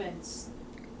 Chris Evans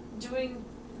doing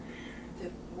the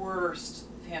worst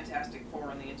Fantastic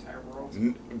Four in the entire world.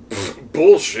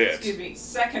 Bullshit. Excuse me,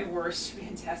 second worst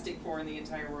Fantastic Four in the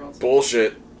entire world.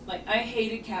 Bullshit. Like, I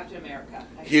hated Captain America.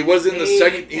 I He was in the hated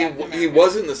second. Captain He America.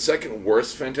 was in the second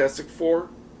worst Fantastic Four,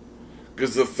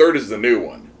 because the third is the new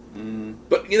one.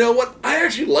 But you know what? I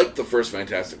actually liked the first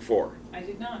Fantastic Four. I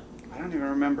did not. I don't even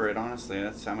remember it, honestly.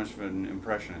 That's how much of an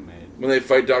impression it made. When they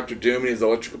fight Doctor Doom and his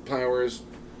electrical powers,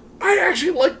 I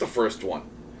actually liked the first one.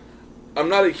 I'm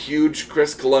not a huge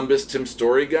Chris Columbus, Tim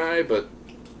Story guy, but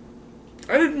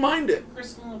I didn't mind it.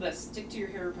 Chris Columbus, stick to your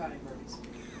Harry Potter movies.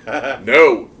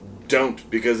 No, don't,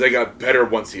 because they got better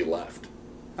once he left.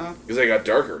 Huh? Because they got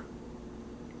darker.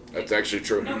 That's actually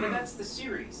true. No, but that's the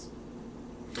series.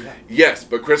 Yes,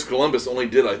 but Chris Columbus only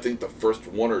did, I think, the first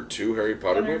one or two Harry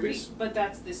Potter But movies. But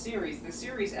that's the series. The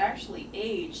series actually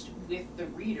aged with the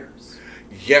readers.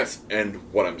 Yes, and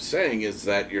what I'm saying is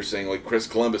that you're saying, like, Chris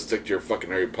Columbus, stick to your fucking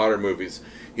Harry Potter movies.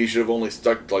 He should have only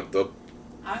stuck to, like, the...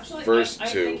 Actually, First I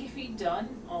two. think if he'd done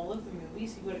all of the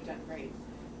movies, he would have done great.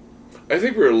 I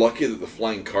think we were lucky that the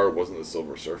flying car wasn't the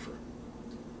Silver Surfer.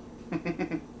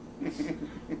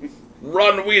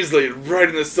 Ron Weasley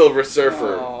riding the Silver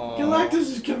Surfer. Aw. Galactus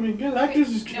is coming. Galactus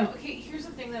is No, coming. okay, here's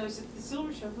the thing though, is that the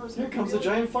Silver Surfer is Here comes a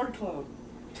giant fart cloud.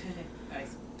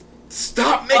 Nice.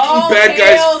 Stop making Oh, bad hail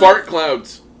guys the- fart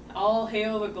clouds. All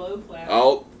hail the glow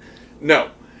cloud.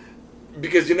 No.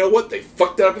 Because you know what? They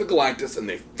fucked it up with Galactus, and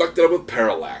they fucked it up with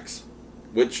Parallax.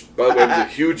 Which, by the way, was a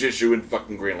huge issue in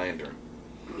fucking Green Lantern.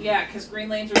 Yeah, because Green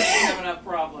Lantern didn't have enough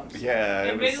problems. Yeah,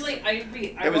 Admittedly, I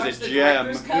it was watched a the gem.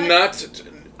 director's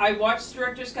cut. I watched the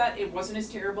director's cut. It wasn't as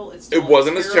terrible. It's still It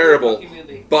wasn't a as terrible, fucking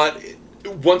movie. but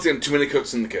once again, too many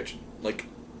cooks in the kitchen. Like,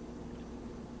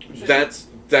 that's...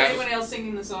 Anyone else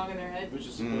singing the song in their head? Which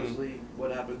is supposedly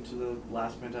what happened to the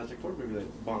last Fantastic Four movie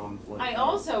that bombed. Like, I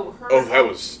also heard.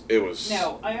 Oh, it was...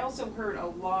 No, I also heard a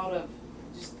lot of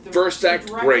just the First act, the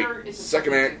director great. is a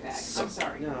Second fantastic act, I'm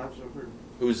sorry. No, I've heard.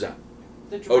 Who's that?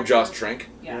 The director, Oh, Josh Trank?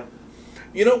 Yeah.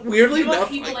 You know, weirdly You know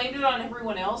what enough... he blamed it on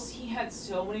everyone else? He had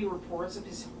so many reports of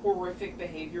his horrific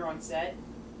behavior on set.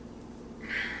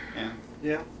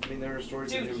 Yeah, I mean there were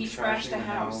stories Dude, of him he trashing trashed a the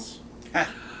house.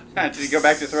 Did he go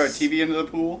back to throw a TV into the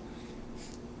pool?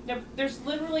 No, there's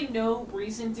literally no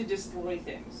reason to destroy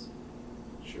things.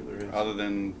 Sure there is. Other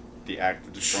than the act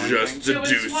of destroying Just things? to No,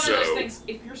 do it's one so. of those things.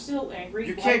 If you're so angry,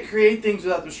 You why- can't create things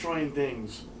without destroying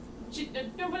things.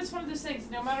 No, but it's one of those things.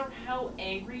 No matter how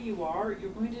angry you are,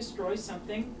 you're going to destroy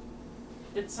something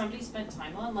that somebody spent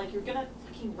time on. Like you're gonna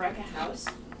fucking wreck a house.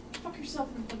 Fuck yourself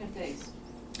in the fucking face.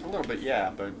 A little bit,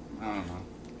 yeah, but I don't know.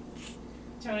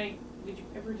 Tony, did you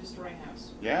ever destroy a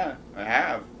house? Yeah, I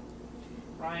have.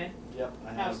 Ryan, Yep,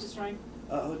 I house have. destroying?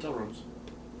 Hotel rooms.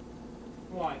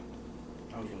 Why?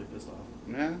 I was really pissed off.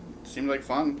 Yeah, it seemed like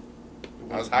fun. It I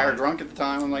was wasn't higher mine. drunk at the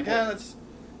time. I'm like, yeah, let's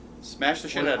smash the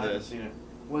shit Well, out I of haven't this. seen it.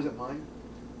 Was it mine?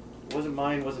 Wasn't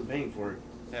mine. Wasn't paying for it.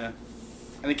 Yeah.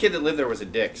 And the kid that lived there was a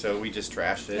dick, so we just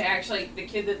trashed it. Yeah, actually, the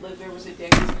kid that lived there was a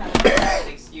dick. It's kind of a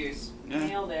valid excuse. Yeah.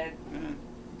 Nailed it. Yeah.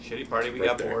 Shitty party, we Right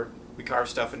got there. bored. We carved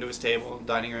stuff into his table,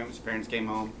 dining room. His parents came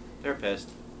home. They were pissed.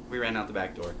 We ran out the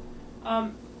back door.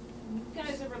 You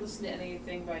guys ever listen to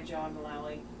anything by John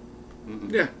Mulaney? Mm-mm.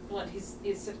 Yeah. What his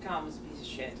sitcom was a piece of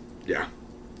shit. Yeah.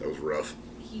 That was rough.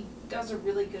 He does a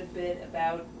really good bit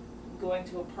about going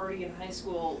to a party in high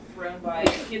school thrown by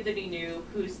a kid that he knew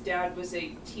whose dad was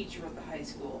a teacher at the high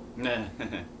school.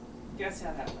 Guess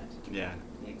how that went? Yeah.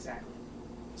 Exactly.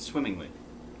 Swimmingly.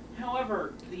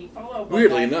 However, the follow-up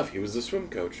Weirdly on that, enough, he was the swim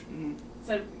coach.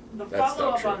 so the That's not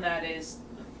follow-up true. on that is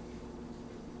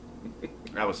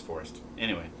That was forced.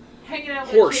 Anyway. hanging out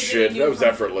with Horse a kid shit. that he knew That was from,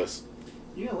 effortless.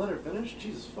 You gonna let her finish?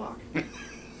 Jesus fuck.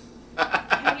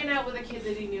 hanging out with a kid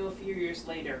that he knew a few years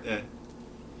later. Yeah.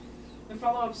 The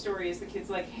follow-up story is the kid's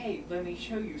like, "Hey, let me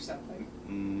show you something."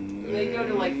 Mm, They go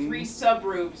to like 3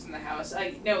 sub-rooms in the house.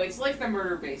 No, it's like the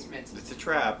murder basement. It's a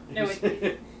trap. No,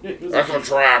 it was That's a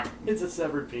trap. It's a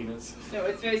severed penis.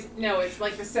 It's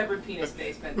like the severed penis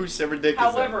basement. Whose severed dick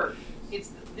However,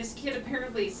 it's this kid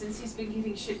apparently, since he's been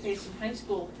getting shit-faced in high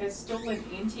school, has stolen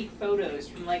antique photos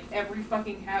from like every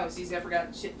fucking house he's ever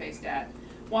gotten shit-faced at.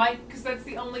 Why? Because that's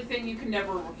the only thing you can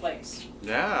never replace. is that?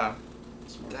 Yeah.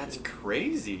 Smart That's kid.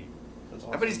 crazy. That's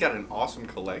I bet he's got an awesome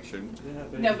collection.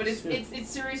 Yeah, No, but it's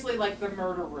seriously like the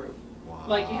murder room. Wow.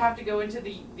 Like you have to go into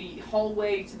the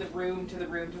hallway to the room to the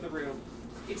room to the room.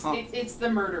 It's Huh. it's the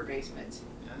murder basement.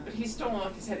 Yeah. But he's stolen,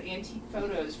 like I said, antique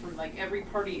photos from like every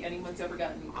party anyone's ever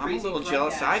gotten. I'm a Crazy little drunk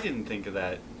jealous. at. I didn't think of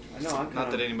that. I know. I'm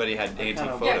Not that anybody had antique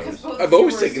kinda- photos. Yeah, because both I've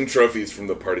always viewers- taken trophies from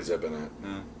the parties I've been at.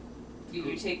 Yeah.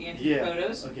 You take antique Yeah.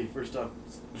 photos. Okay, first off,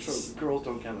 girls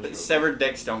don't count as But trophies. severed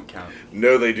dicks don't count.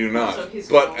 No, they do not. Also, his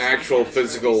But girls actual don't have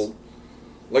physical,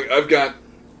 like I've got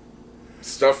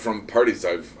stuff from parties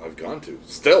I've gone to.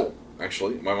 Still,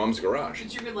 actually, my mom's garage.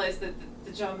 Did you realize that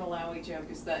the John Malawi joke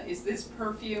is that is this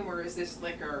perfume or is this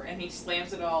liquor? And he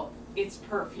slams it all. It's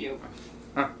perfume.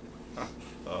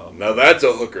 Now that's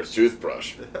a hooker's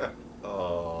toothbrush.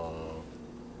 Oh.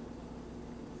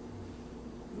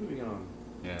 Moving on.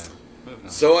 Yeah. Moving on.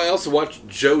 So I also watched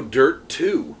Joe Dirt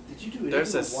 2. Did you do anything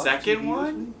There's a to watch second TV this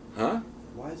one? week? Huh?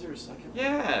 Why is there a second one?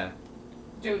 Yeah.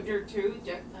 Joe Dirt 2,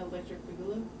 Electric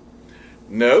Boogaloo.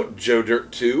 No, Joe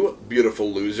Dirt 2,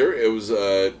 Beautiful Loser. It was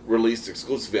released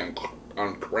exclusively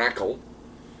on Crackle.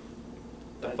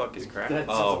 The That- fuck is that Crackle? says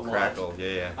a Oh, lot. Crackle. Yeah,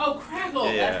 yeah. Oh,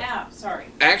 Crackle, Yeah. that app. Sorry.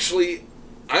 Actually,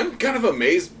 I'm kind of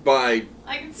amazed by...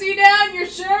 I can see down your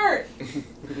shirt.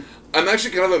 I'm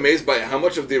actually kind of amazed by how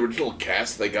much of the original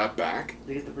cast they got back.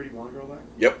 They get the pretty blonde girl back?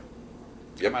 Yep.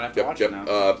 Yep, might have to yep, watch yep.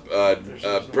 it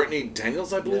now. Brittany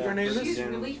Daniels, I believe Yeah. her name She's is. Yeah.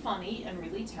 really funny and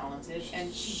really talented,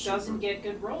 and she Super. doesn't get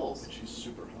good roles. She's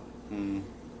super hot. Mm.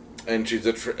 And she's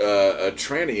a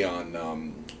tranny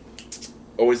on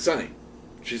Always Sunny.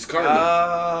 She's Carmen.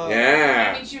 Oh. I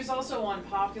Yeah. mean, she was also on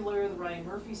Popular, the Ryan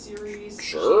Murphy series.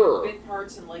 Sure. She had bit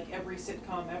parts in like every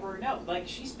sitcom ever. No, like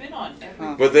she's been on every.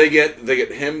 Huh. But they get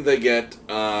him, they get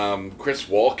Chris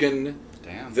Walken,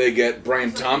 Damn. They get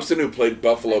Brian Thompson, who played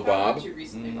Buffalo I thought Bob. about you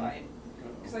recently, Ryan.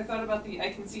 Because I thought about I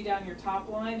can see down your top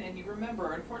line, and you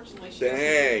remember, unfortunately, she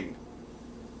Dang.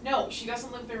 No, she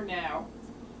doesn't live there now.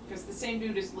 Because the same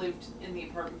dude has lived in the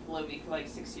apartment below me for like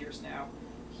 6 years now.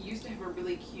 He used to have a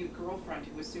really cute girlfriend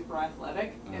who was super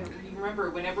athletic. And you remember,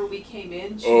 whenever we came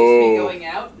in, she used to be going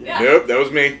out. Yeah. Nope, that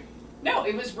was me. No,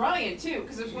 it was Ryan, too.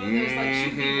 Because it was one of those, like,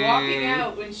 she'd be walking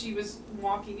out when she was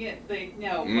walking in.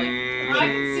 I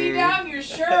can see down your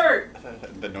shirt.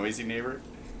 The noisy neighbor?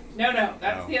 No,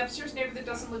 that's Oh. the upstairs neighbor that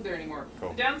doesn't live there anymore.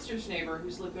 Cool. The downstairs neighbor,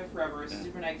 who's lived there forever, is a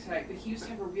super nice guy, but he used to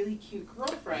have a really cute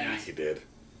girlfriend. Yeah, he did.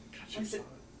 I said,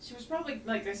 she was probably,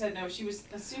 like I said, no, she was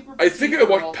a super I think I petite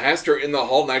walked girl. past her in the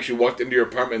hall and actually walked into your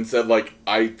apartment and said, like,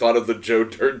 I thought of the Joe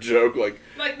Dirt joke, like,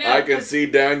 Like, no, I can but see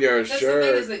down your that's shirt.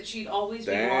 the thing is that she'd always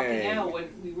be walking Dang. out when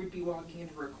we would be walking in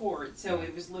to record, so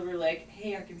it was literally like,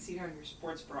 hey, I can see down your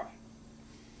sports bra.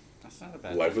 That's not a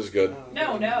bad Life thing. was good.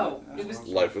 No, it was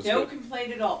Life was no good.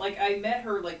 complaint at all. Like, I met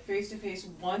her, like, face-to-face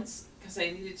once, because I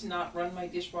needed to not run my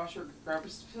dishwasher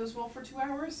garbage disposal for 2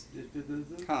 hours.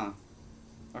 Huh.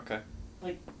 Okay.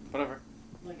 Like- Whatever.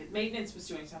 Like, maintenance was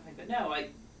doing something, but no,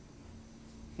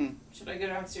 Hmm. should I go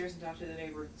downstairs and talk to the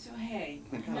neighbor? So, hey,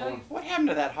 kinda no, want- What happened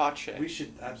to that hot chick? We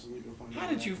should absolutely go find out. How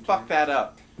did you after. fuck that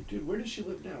up? Dude, where does she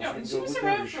live now? no, So we and can she go was look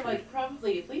around over for, shit. like,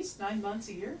 probably at least 9 months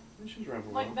a year. She was around for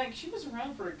a while. Like, she was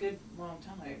around for a good long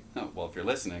time. Oh, well, if you're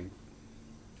listening,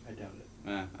 I doubt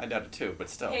it. I doubt it too, but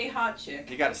still. Hey, hot chick.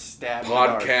 You gotta stab the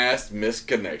dark. Podcast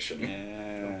misconnection.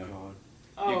 Yeah. Oh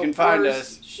Oh, You can find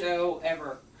worst us. show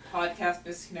ever. Podcast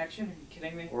misconnection? Are you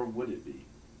kidding me? God. Or would it be?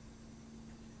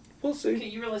 We'll see. Okay,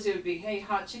 you realize it would be, hey,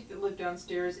 hot chick that lived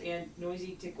downstairs and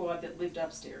noisy dickwad that lived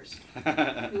upstairs,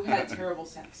 who had terrible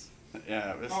sex.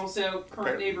 Yeah, it was Also,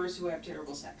 current Very- neighbors who have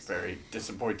terrible sex. very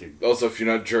disappointing. Also, if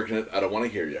you're not jerking it, I don't want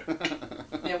to hear you.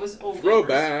 That was old neighbors.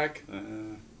 Throwback.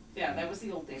 Yeah, that was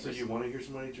the old neighbors. So you want to hear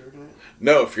somebody jerking it?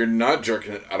 No, if you're not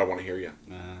jerking it, I don't want to hear you.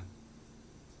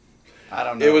 I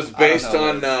don't know. It was I don't based know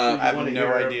on, this. uh, I have wanna no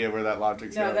hear- idea where that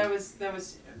logic's No, going. that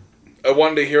was I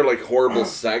wanted to hear, like, horrible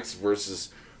sex versus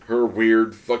her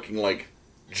weird fucking, like,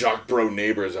 jock bro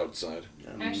neighbors outside.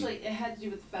 actually, it had to do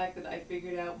with the fact that I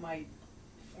figured out my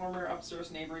former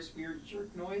upstairs neighbor's weird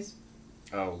jerk noise.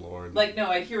 Oh Lord. Like, no,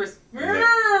 I'd hear his No,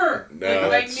 like, I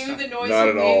that's knew the noise not he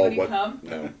at made all when he what- come.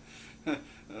 No.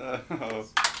 Oh.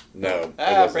 No. it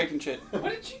Ah, wasn't. breaking shit.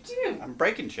 What did you do? I'm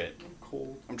breaking shit. I'm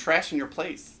cold. I'm trashing your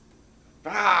place.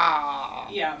 Ah.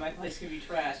 Yeah, my place can be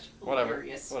trashed. Whatever.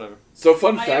 Hilarious. Whatever. So,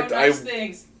 fun I fact, own nice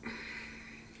things.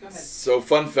 Go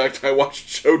ahead. I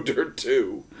watched Joe Dirt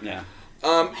too. Yeah.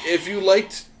 If you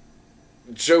liked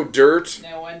Joe Dirt,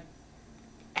 No one.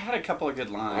 I had a couple of good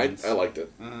I lines. liked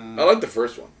it. I liked the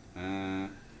first one.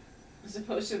 As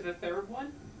opposed to the third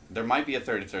one? There might be a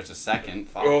third if there's a second.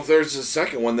 Fuck. Well, if there's a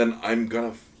second one, then I'm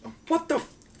gonna. What the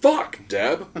fuck,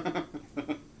 Deb?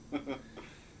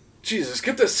 Jesus,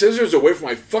 get the scissors away from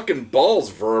my fucking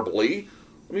balls verbally.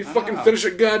 Let me fucking Ah. finish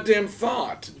a goddamn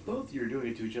thought. Both of you are doing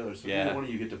it to each other, so Yeah. neither one of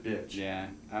you get to bitch. Yeah,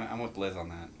 I'm with Liz on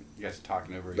that. You guys are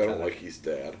talking over I each don't other. like he's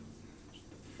dad.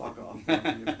 Fuck off.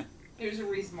 There's a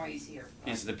reason why he's here.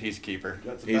 He's the peacekeeper.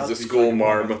 That's He's about the to be school fucking walk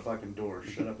out marm. the fucking door.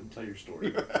 Shut up and tell your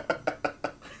story.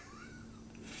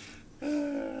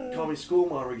 Call me school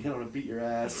marm again. I'm gonna beat your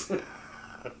ass.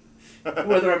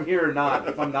 Whether I'm here or not.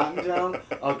 If I'm not in town,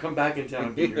 I'll come back in town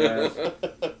and beat your ass.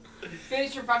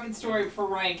 Finish your fucking story before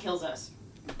Ryan kills us.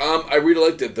 I really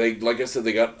liked it. They, like I said,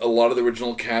 they got a lot of the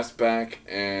original cast back,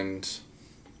 and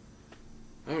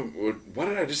what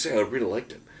did I just say? I really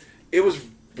liked it. It was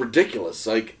ridiculous.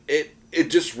 Like it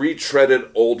just retreaded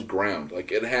old ground.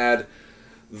 Like it had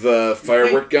the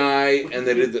firework guy, and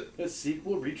they did the. A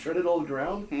sequel, retreaded old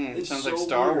ground. It It's sounds so like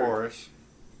Star weird. Wars.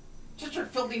 Shut your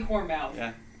filthy whore mouth.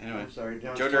 Yeah. Anyway. I'm sorry.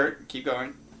 Down Joe Dirt, keep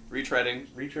going. Retreading.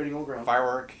 Retreading old ground.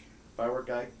 Firework. Firework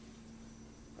guy.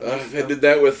 They did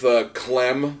that with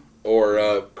Clem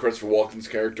or Christopher Walken's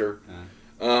character,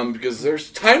 because there's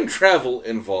time travel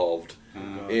involved.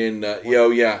 In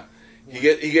he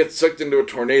gets sucked into a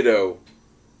tornado,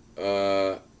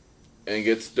 and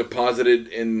gets deposited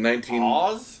in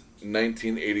Oz?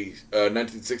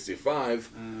 1965.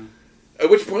 At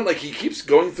which point, like, he keeps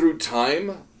going through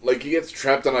time. Like, he gets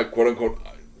trapped on a quote-unquote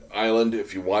island.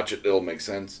 If you watch it, it'll make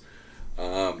sense.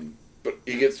 But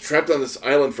he gets trapped on this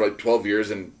island for, like, 12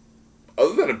 years, and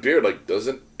other than a beard, like,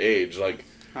 doesn't age. Like,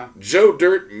 Joe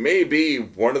Dirt may be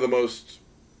one of the most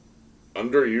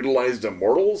underutilized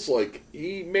immortals. Like,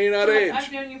 he may not John, age.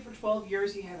 I've known you for 12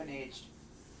 years. You haven't aged.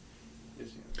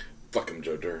 Fuck him,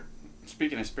 Joe Dirt.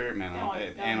 Speaking of spirit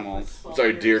animals.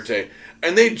 Sorry, Deerte.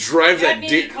 And they drive that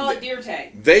call it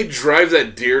Deerte. They drive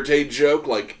that Deerte joke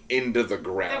like into the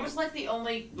ground. That was like the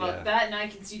only that and I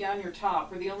Can See Down Your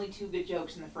Top were the only two good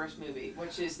jokes in the first movie,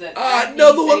 which is that.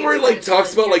 No, the one where he like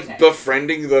talks about like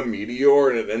befriending the meteor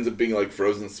and it ends up being like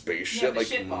frozen space shit.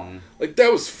 Like, like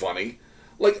that was funny.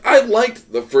 Like I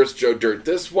liked the first Joe Dirt.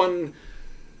 This one,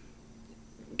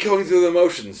 going through the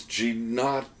motions, gee,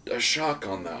 not a shock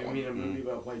on that one. You mean a movie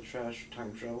about white trash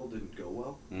time travel didn't go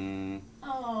well?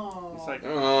 Oh. It's like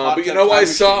but you know, I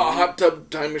saw Hot Tub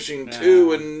Time Machine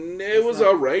 2, and it was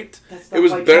alright. It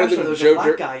was better than Joe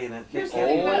Dirt. Guy in it. Here's the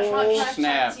thing about Hot Trash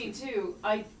Time Machine 2.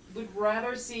 I would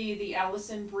rather see the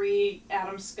Alison Brie,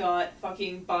 Adam Scott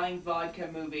fucking buying vodka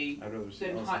movie I'd rather see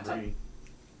than Hot Tub.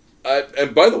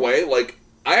 And by the way, like,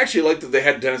 I actually liked that they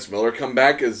had Dennis Miller come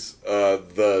back as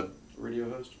the radio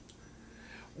host.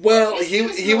 Well,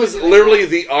 he was literally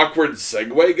the awkward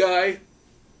segue guy.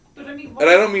 But I mean, and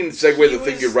I don't mean segue the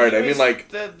thing you're right. I mean like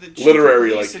the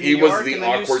literary, like he was the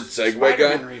awkward segue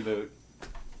guy. Reboot.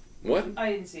 What?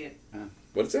 I didn't see it.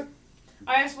 What is it?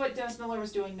 I asked what Dennis Miller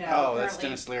was doing now. Oh, that's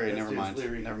Dennis Leary. Never mind.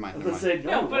 Never mind.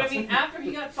 No, but I mean, after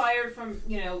he got fired from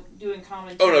doing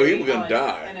commentary. Oh no, he was gonna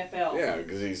die. NFL. Yeah,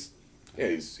 because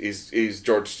he's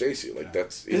George Stacy. Like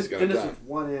he's gonna die.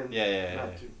 One in. Yeah.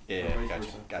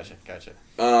 Gotcha.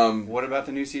 What about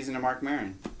the new season of Mark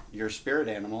Maron? Your spirit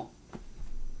animal.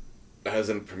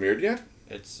 Hasn't premiered yet?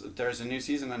 There's a new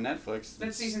season on Netflix.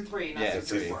 That's season 3. Not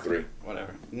season 3.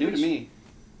 Whatever. New to me.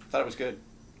 Thought it was good.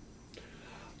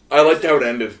 I liked how it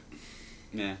ended.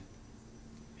 Yeah.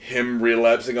 Him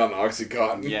relapsing on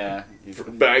OxyContin. Yeah. For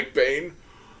back pain.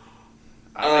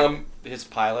 His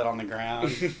pilot on the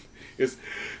ground.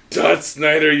 Todd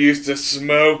Snyder used to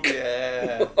smoke.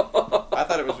 Yeah. I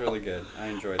thought it was really good. I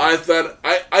enjoyed it.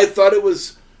 I thought it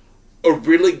was a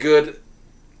really good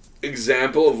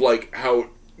example of like how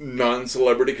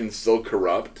non-celebrity can still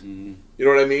corrupt. Mm-hmm. You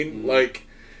know what I mean? Like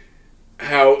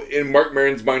how in Mark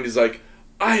Maron's mind he's like,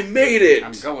 I made it.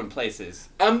 I'm going places.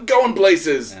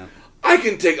 Yeah. I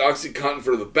can take OxyContin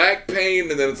for the back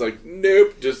pain, and then it's like,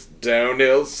 nope, just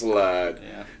downhill slide.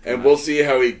 Yeah. And we'll see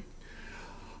how he.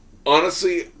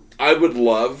 Honestly, I would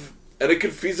love, and it could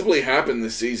feasibly happen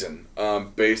this season,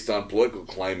 based on political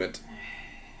climate.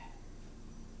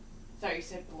 Sorry, you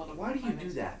said political. Why do you do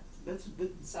that? That's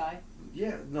sigh.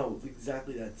 Yeah, no,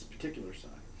 exactly that particular sigh.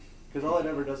 Because all it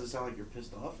ever does is sound like you're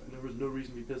pissed off, and there was no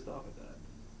reason to be pissed off at that.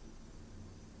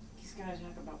 He's gonna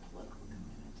talk about political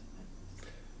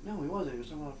climate. No, he wasn't. He was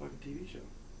talking about a fucking TV show.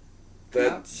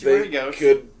 That they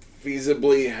could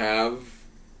feasibly have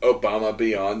Obama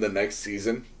be on the next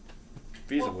season.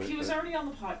 Well, he was already on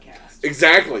the podcast.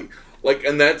 Exactly. Like,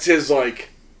 and that's his, like,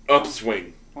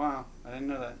 upswing. Wow, I didn't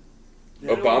know that.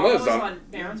 Yeah, Obama is on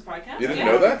Maron's podcast? You didn't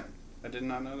know that? I did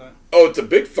not know that. Oh, it's a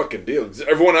big fucking deal.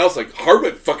 Everyone else, like,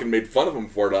 Hardwick fucking made fun of him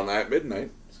for it on At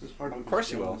Midnight. Of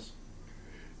course you will.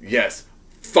 Yes.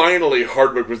 Finally,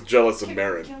 Hardwick was jealous of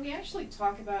Maron. Can we actually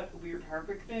talk about a weird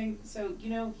Hardwick thing? So,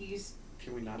 he's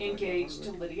engaged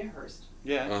to Lydia Hearst.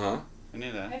 Yeah. Uh-huh. I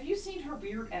knew that. Have you seen her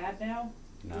weird ad now?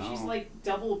 No. Where she's, like,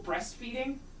 double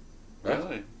breastfeeding?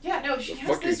 Really? Yeah, no, she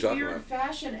has this weird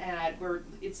fashion ad where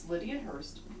it's Lydia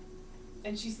Hearst.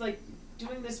 And she's, like,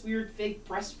 doing this weird fake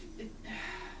breast...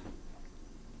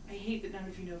 I hate that none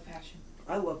of you know fashion.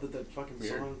 I love that fucking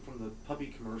song from the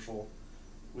puppy commercial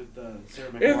with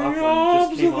Sarah McLachlan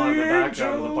just came on in the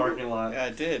background of the parking lot. Yeah,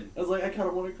 it did. I was like, I kind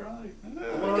of want to cry. I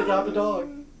want to adopt a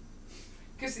dog.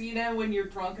 Because, when you're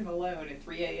drunk and alone at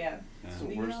 3 a.m.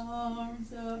 The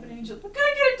arms of an angel. We're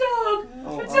gonna get a dog!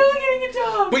 I'm totally getting a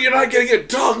dog! But you're not getting a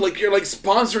dog, like, you're, like,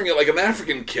 sponsoring it like an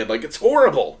African kid. Like, it's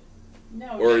horrible.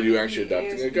 No, or are you actually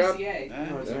adopting a dog?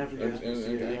 No, it's an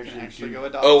African. Actually go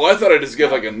adopt. Oh, I thought I'd just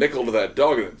give, like, a nickel to that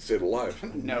dog and it stayed alive.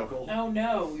 No. Oh,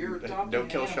 no, you're adopting No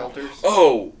kill shelters?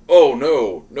 Oh,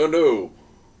 no.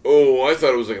 Oh, I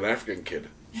thought it was like an African kid.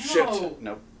 No. Shit.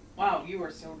 Nope. Wow, you are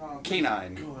so wrong.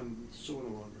 Canine. Going so in the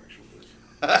wrong direction with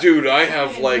this. Dude, I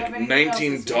have like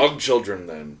 19 dog children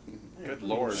then. Good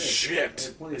lord.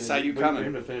 Shit. I saw you coming. For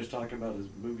him to finish talking about his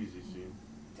movies he's seen.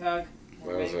 Doug,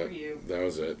 we're ready for it. you. That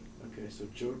was it. Okay, so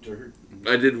Joe Dirt.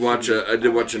 I did watch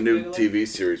a new TV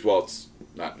series. Well, it's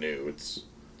not new.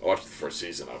 I watched the first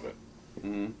season of it.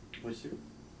 Mm-hmm. Which show?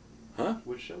 Huh?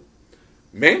 Which show?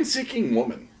 Man-Seeking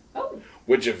Woman. Oh.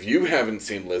 Which, if you haven't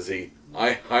seen, Lizzie,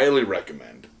 I highly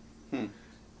recommend. No,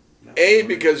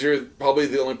 Because you're probably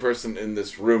the only person in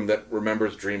this room that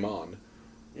remembers Dream On.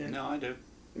 Yeah. No, I do.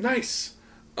 Nice.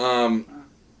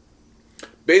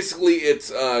 Basically,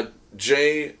 it's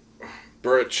Jay...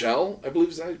 Burchell, I believe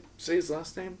is how you say his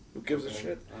last name. Who gives a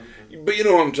shit? Okay. But you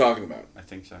know who I'm talking about. I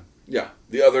think so. Yeah,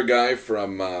 the other guy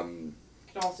from.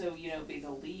 Could also, be the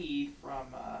lead from.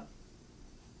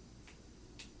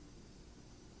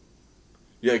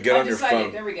 Yeah, get on your Undecided.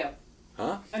 phone. There we go.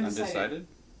 Huh? Undecided?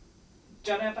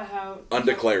 Judd Apatow.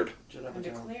 Undeclared.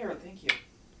 Undeclared. Thank you.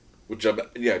 With Judd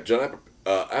Apatow.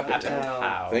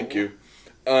 Apatow. Thank you.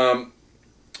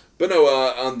 But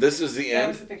no, this is the That end.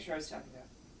 was the picture I was talking about.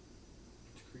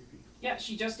 It's creepy. Yeah,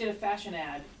 she just did a fashion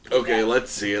ad. Okay, Yeah.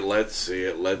 let's see it.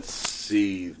 Let's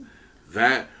see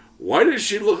that. Why does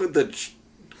she look like the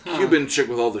Cuban chick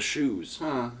with all the shoes?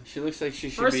 Huh. She looks like she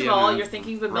should First be of all, in a you're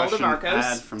thinking of Imelda Russian Marcos.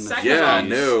 ad from the Second of Yeah,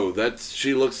 all, no,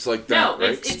 she looks like that, No,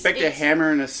 right? Expect a hammer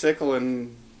and a sickle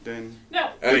and then No.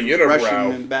 And a Russian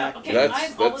unibrow. and back. Okay,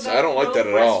 That's- I'm all that's- about I don't like that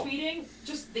at all. Breastfeeding,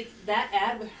 just that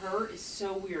ad with her is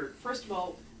so weird. First of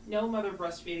all, no mother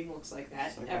breastfeeding looks like that,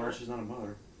 It's like, ever. well, she's not a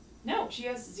mother. No, she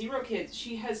has 0 kids.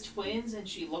 She has twins and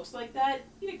she looks like that.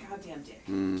 Eat a goddamn dick.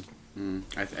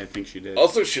 I think she did.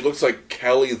 Also, she looks like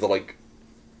Kelly, the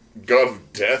god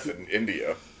of death in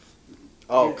India.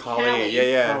 Oh, Yeah, Kali. Kali.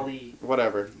 Yeah. Kali.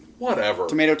 Whatever. Whatever.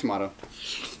 Tomato.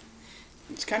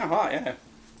 It's kind of hot, yeah.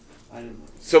 I didn't know.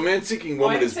 So, Man-Seeking Well,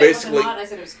 I Woman didn't is say it wasn't basically. hot, I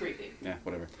said it was creepy. Yeah,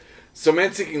 whatever. So,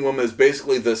 Man-Seeking Woman is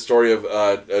basically the story of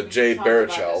Jay We talked about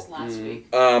this Baruchel last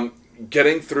week.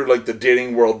 getting through the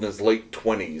dating world in his late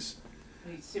 20s.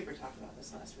 We super talked about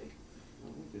this last week.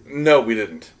 No, we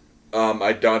didn't.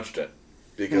 I dodged it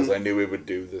because I knew we would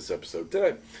do this episode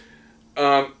today.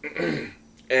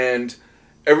 And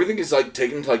everything is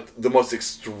taken to the most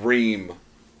extreme,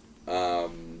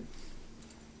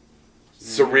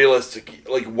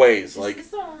 surrealistic ways. Is this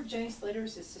the one where Jenny Slater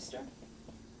is his sister?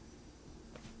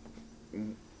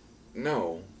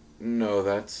 No,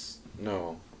 that's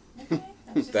no. Okay,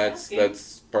 I was just That's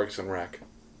asking. Parks and Rec.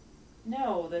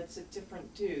 No, that's a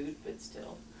different dude, but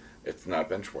still. It's not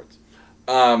Ben Schwartz.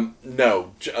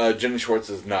 No, Jenny Schwartz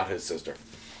is not his sister.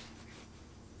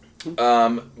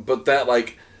 But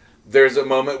that there's a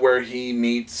moment where he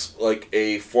meets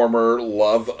a former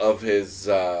love of his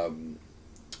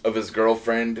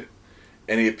girlfriend,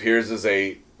 and he appears as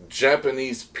a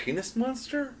Japanese penis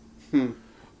monster,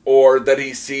 or that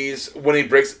he sees when he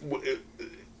breaks.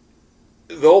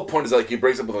 The whole point is he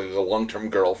breaks up with a long-term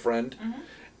girlfriend,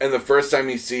 and the first time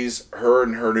he sees her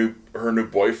and her new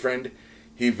boyfriend,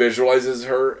 he visualizes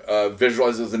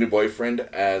the new boyfriend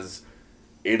as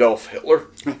Adolf Hitler.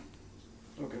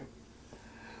 Okay.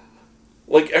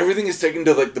 Everything is taken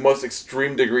to the most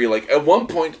extreme degree. At one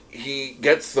point he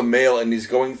gets the mail and he's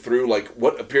going through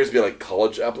what appears to be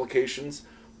college applications,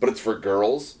 but it's for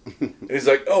girls. And he's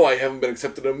like, "Oh, I haven't been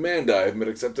accepted to Amanda. I haven't been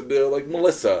accepted to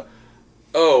Melissa.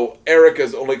 Oh,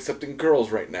 Erica's only accepting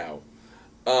girls right now."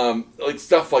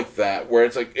 Stuff like that, where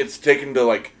it's taken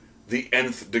to the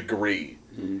nth degree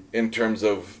in terms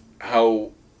of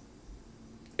how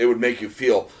it would make you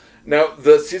feel. Now,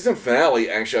 the season finale,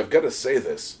 actually, I've got to say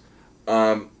this.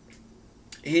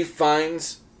 He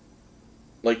finds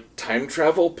time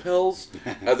travel pills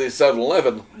at the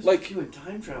 7-Eleven. What is doing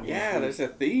time travel? Yeah, there's a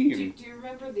Do theme. you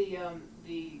remember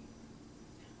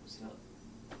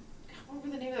what were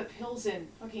the name of the pills in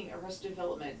fucking Arrested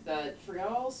Development? The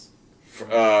Forget-Alls?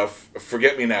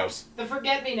 Forget-Me-Nows. The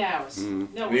Forget-Me-Nows.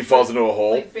 No, And he falls into a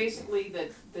hole. Basically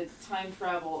the time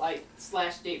travel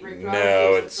 / date rape drug.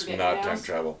 No, is it's the not Forget-Me-Nows. time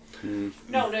travel.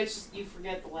 No, it's just you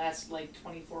forget the last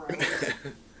 24 hours.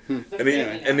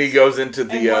 And he goes into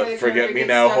the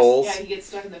Forget-Me-Now holes. Yeah, he gets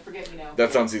stuck in the Forget-Me-Now.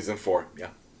 That's on season 4, yeah.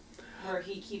 Where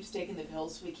he keeps taking the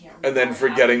pills so he can't remember. And then what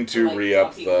forgetting happened to for, re-up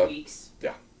fucking the- weeks.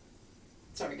 yeah.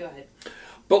 Sorry, go ahead.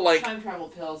 But Time travel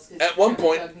pills. 'Cause at one Trevor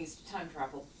point- Doug needs to time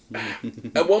travel.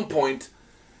 At one point,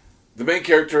 the main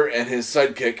character and his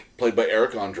sidekick, played by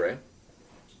Eric Andre,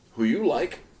 who you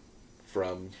like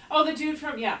from... Oh, the dude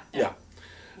from Yeah.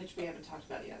 which we haven't talked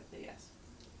about yet, but yes.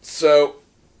 So,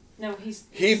 No,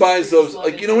 he buys those,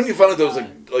 when you find those,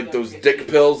 those dick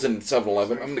pills in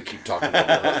 7-Eleven, I'm gonna keep talking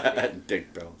about those.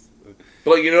 Dick pills.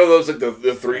 But, those, the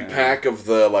 3-pack of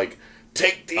the,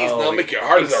 take these and they'll make your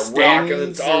heart as a rock, and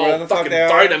it's Extends or whatever all the fuck fucking they are.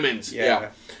 vitamins. Yeah.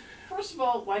 First of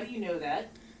all, why do you know that?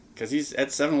 Because he's at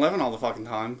 7-Eleven all the fucking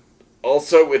time.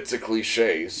 Also, it's a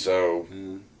cliche, so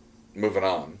moving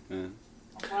on.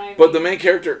 Brian, But the main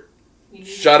character... we need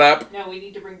Shut to, up. No, we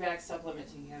need to bring back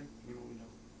supplementing him. No, we don't.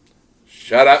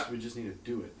 Shut up. We just need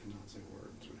to do it and not say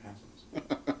words.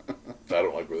 What happens? I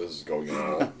don't like where this is going at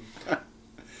all.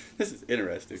 This is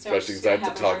interesting. So Especially it's 'cause I have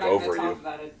gonna to happen, talk we're not gonna over talk you.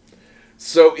 about it.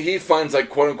 So he finds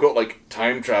quote unquote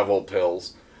time travel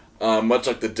pills Much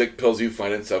like the dick pills you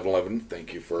find in 7-Eleven.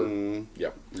 Thank you for...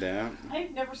 Yep. Yeah.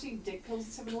 I've never seen dick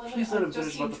pills at 7-Eleven. Please let him I've just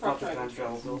finish seen about the truck fucking time drivers.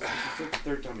 travel pills. It's the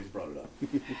third time he's brought it up.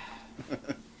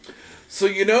 So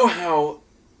you know how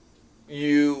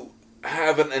you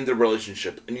have an ended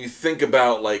relationship and you think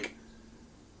about, like,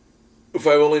 if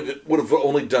I would have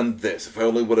only done this, if I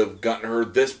only would have gotten her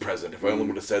this present, if I only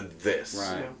would have said this.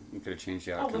 Right. Yeah. You could have changed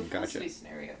the Oh, outcome. the Gotcha. Felicity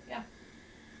scenario. Yeah.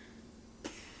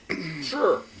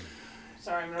 Sure.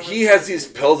 Sorry, I'm gonna He has these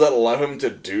pills that allow him to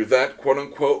do that, quote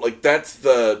unquote. Like, that's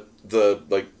the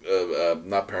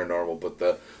not paranormal, but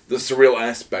the surreal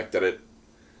aspect that it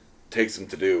takes him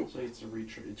to do. So it's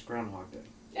it's Groundhog Day.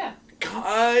 Yeah.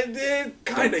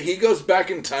 Kinda. He goes back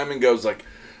in time and goes like,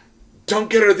 don't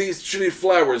get her these shitty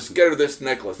flowers, get her this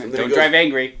necklace. And then Don't he goes drive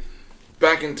angry.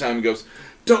 back in time and goes,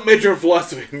 don't major in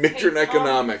philosophy, major in Hey,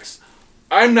 economics.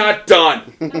 I'm not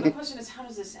done. Now the question is, how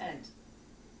does this end?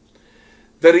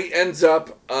 That he ends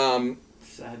up,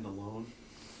 Sad and alone.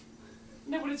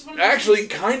 No, but it's one of those actually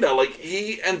things- kinda, like,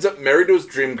 he ends up married to his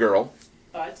dream girl.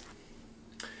 But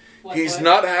He's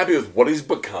not happy with what he's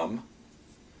become.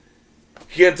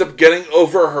 He ends up getting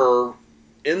over her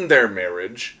in their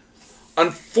marriage.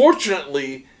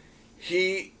 Unfortunately,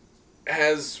 he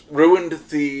has ruined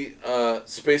the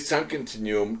space-time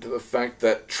continuum to the fact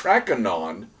that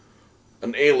Trakanon,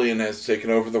 an alien, has taken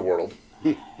over the world.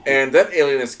 And that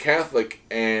alien is Catholic,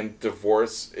 and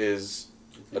divorce is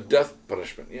a death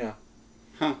punishment, yeah.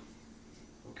 Huh.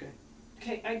 Okay.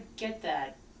 Okay, I get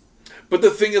that. But the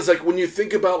thing is, like, when you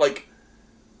think about, like,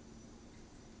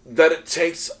 that it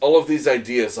takes all of these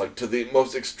ideas, like, to the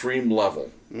most extreme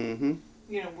level. Mm-hmm.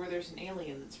 You know, where there's an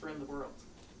alien that's ruined the world.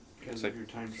 Because It's of like your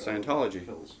time travel Scientology.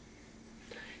 pills.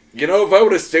 You know, if I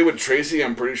would have stayed with Tracy,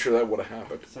 I'm pretty sure that would have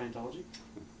happened. Scientology?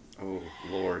 Oh,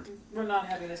 Lord. We're not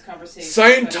having this conversation.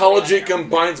 Scientology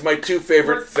combines my two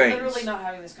favorite We're things. literally not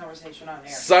having this conversation on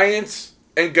air. Science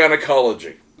and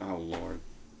gynecology. Oh, Lord.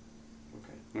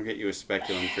 Okay. I'll get you a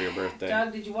speculum for your birthday.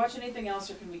 Doug, did you watch anything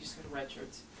else, or can we just go to Red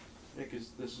Shirts? Yeah, because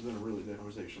this has been a really good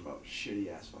conversation about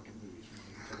shitty ass fucking movies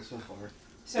we've done so far.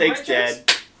 So Thanks, Red Shirts,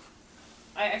 Dad.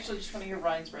 I actually just want to hear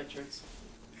Ryan's Red Shirts.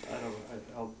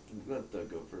 I'll let Doug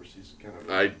go first. He's kind of.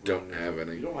 I don't have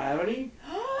any. You don't have any?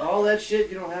 All that shit,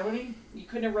 you don't have any? You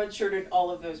couldn't have red-shirted all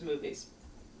of those movies.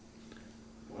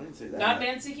 Well, I didn't say that. Not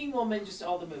Man Seeking Woman, just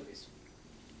all the movies.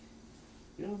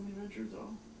 You don't have any red shirts at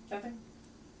all? Nothing?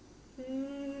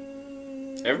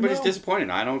 Everybody's No. disappointed.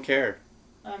 I don't care.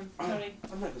 Tony?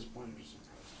 I'm not disappointed, just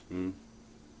impressed. Mm.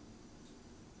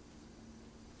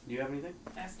 Do you have anything?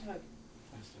 Ask Doug.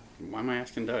 Why am I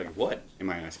asking Doug? What am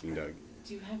I asking Doug?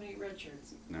 Do you have any red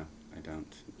shirts? No, I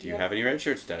don't. Do you Yeah. have any red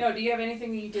shirts, Doug? No, do you have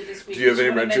anything that you did this week? Do you have that any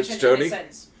wanna red shirts, mention in a Tony?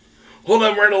 sentence? Hold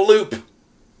on, we're in a loop.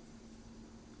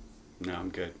 No, I'm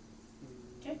good.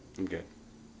 Okay. I'm good.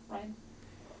 Ryan?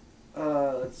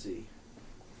 Let's see.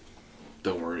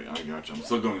 Don't worry, I got you. I'm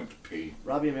still going to pee.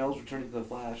 Robbie Amell's returning to the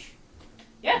Flash.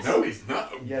 Yes. No, he's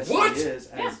not. Yes, What? he is.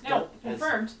 Yeah, no,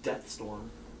 confirmed. Deathstorm,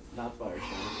 not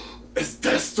Firestorm. Is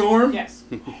Deathstorm? Yes.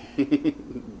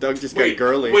 Doug just got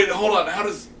girly. Wait, hold on. How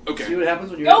does... Okay. See what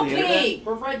happens when you're Go on the internet? pee!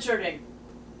 We're red-shirting.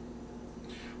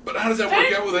 But how does that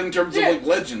work out in terms of, like,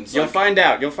 legends? You'll Like, find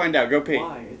out. You'll find out. Go pee.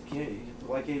 Why?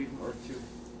 Why can't you from Earth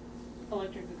 2?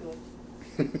 Electric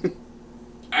Boogaloo.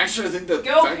 actually, I think the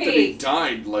Go fact that he pee.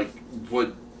 died, like,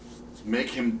 would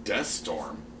make him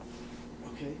Deathstorm.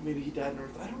 Okay, maybe he died in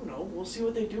Earth. I don't know. We'll see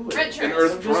what they do with Red it. shirts. In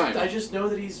Earth I'm just- Prime. I just know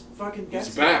that he's fucking He's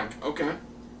Deathstorm. back. Okay.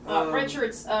 Red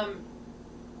shirts,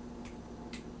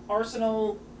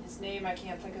 Arsenal, his name, I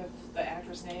can't think of the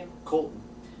actor's name. Colton.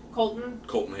 Colton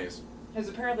Colton Hayes. has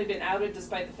apparently been outed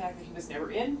despite the fact that he was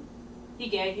never in. He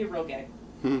gay, he real gay.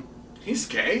 He's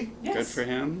gay? Yes. Good for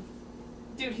him.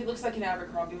 Dude, he looks like an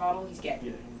Abercrombie model, he's gay.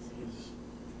 Yeah, he's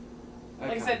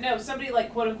Like I said, no, somebody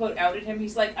like quote unquote outed him.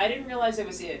 He's like, I didn't realize I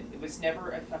was in. It was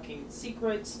never a fucking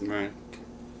secret. Right.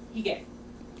 He gay.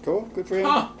 Cool. Good for him.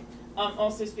 Huh.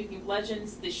 Also speaking of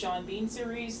legends, the Sean Bean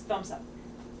series, thumbs up.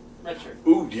 Red shirt.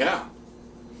 Ooh, yeah.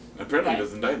 Apparently Right. he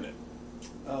doesn't die in it.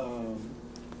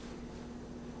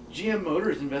 GM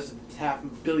Motors invested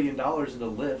 $500 million into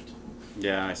Lyft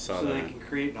Yeah, I saw so that. they can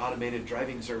create an automated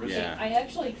driving service. Yeah. I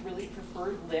actually really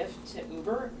preferred Lyft to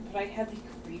Uber, but I had the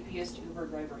creepiest Uber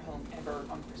driver home ever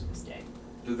on Christmas Day.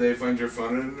 Did they find your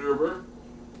phone in an Uber?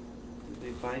 Did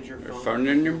they find your Your phone?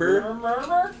 phone number?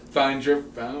 Remember? Find your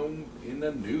phone in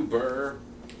an Uber.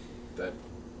 That...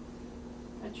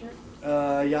 Red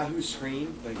shirt. Yahoo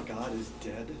Screen, thank God, is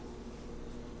dead.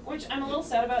 Which I'm a little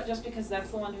sad about just because that's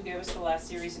the one who gave us the last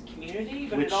series of Community,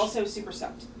 but Which- it also super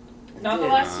sucked. Not the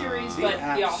last series, The but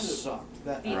app Yahoo. sucked.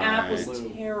 That The app was blew.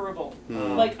 terrible.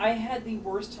 Hmm. Like, I had the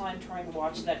worst time trying to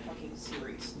watch that fucking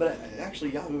series. But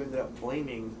actually, Yahoo ended up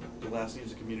blaming the last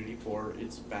season community for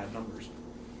its bad numbers.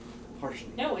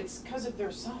 Partially. No, it's because of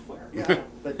their software. Yeah,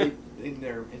 but they, in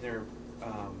their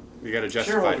You got to justify it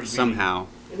shareholders somehow.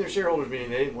 in their shareholders meeting,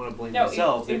 they didn't want to blame No,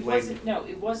 themselves. it They blamed. wasn't. No,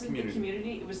 it wasn't community. the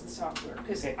community. It was the software.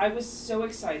 Because Okay. I was so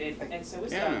excited, and so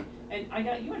was Yeah. Doug. And I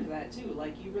got you into that too.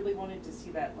 Like, you really wanted to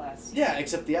see that last season. Yeah,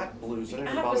 except the app blew, so I The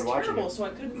never app was bothered watching terrible, it. so I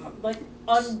couldn't, like,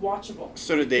 unwatchable.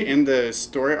 So did they end the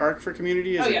story arc for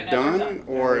Community? Is Oh, yeah, it no, they're done? done.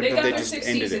 Or They did got they their just 6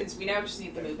 ended seasons. We now just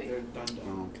need the movie. They're done. it?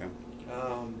 Oh, okay.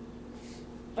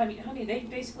 I mean, honey, they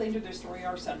basically ended their story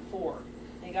arcs on 4.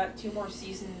 They got 2 more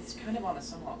seasons, kind of on a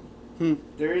song.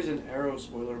 There is an Arrow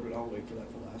spoiler, but I'll wait for that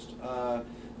for last.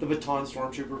 The Baton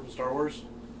Stormtrooper from Star Wars,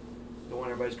 the one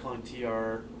everybody's calling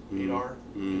TR-8R,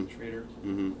 Mm. the traitor.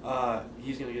 Mm-hmm.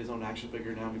 He's gonna get his own action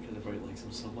figure now because everybody likes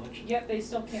him so much. Yet they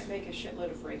still can't make a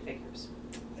shitload of Rey figures.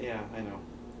 Yeah, I know.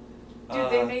 Dude,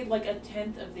 they made like a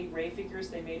 10th of the Rey figures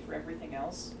they made for everything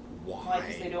else. Why?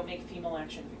 Because they don't make female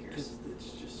action figures. Because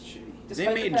it's just shitty. They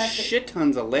Despite the made fact that- shit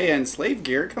tons of Leia and slave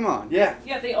gear. Come on. Yeah.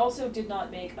 Yeah, they also did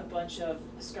not make a bunch of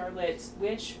Scarlet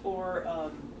Witch or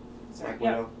Black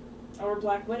Widow. or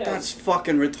Black Widow. That's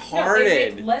fucking No, they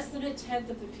retarded. make less than a 10th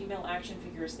of the female action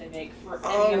figures they make for any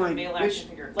Oh other my male gosh. action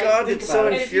figure. Like, God, think it's about so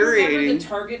it. and if you remember infuriating. the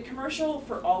Target commercial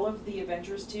for all of the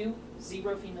Avengers 2,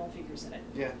 0 female figures in it.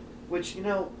 Yeah. Which, you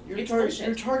know, It's bullshit.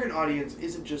 your target audience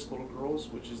isn't just little girls,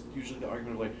 which is usually the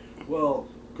argument of like, well,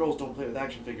 girls don't play with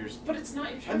action figures. But it's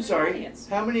not your target I'm sorry. audience.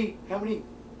 How many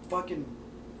fucking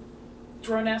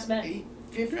Grown ass men.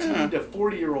 15 Yeah. to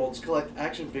 40-year-olds collect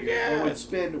action figures Yeah. and would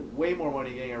spend way more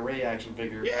money getting a Rey action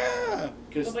figure Yeah.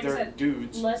 because But like I they're said,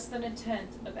 dudes. Less than a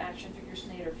 10th of action figures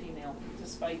made are female,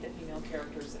 despite the female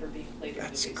characters that are being played in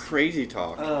That's movies. crazy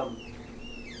talk.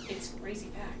 It's a crazy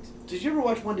fact. Did you ever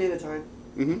watch One Day at a Time?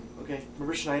 Mm-hmm. Okay.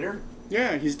 Remember Schneider?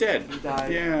 Yeah, he's dead. He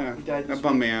died. Yeah. He died this That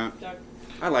bummed week. me out. Doug,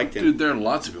 I liked him. Dude, there are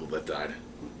lots of people that died.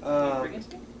 bring it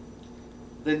to me?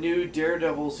 The new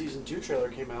Daredevil Season 2 trailer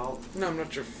came out. No, I'm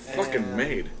not your fucking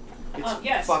maid. It's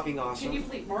Yes. fucking awesome. Can you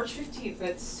please, March 15th,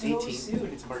 that's so 18th. soon.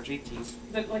 It's March 18th.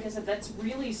 But like I said, that's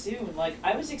really soon. Like,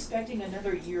 I was expecting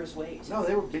another year's wait. No,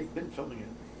 they were been filming it.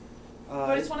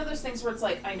 But it's one of those things where it's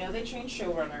like, I know they changed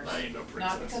showrunners. I ain't no Not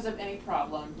princess. because of any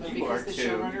problem, but You are because the too.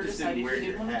 showrunner You just decided didn't wear he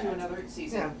didn't your want to do hat. another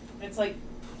season. Yeah. And it's like,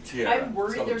 Tiara. I'm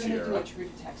worried Tell they're them going to do Tiara. a True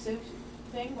Detective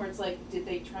thing where it's like, did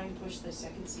they try and push the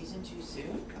second season too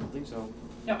soon? I don't think so.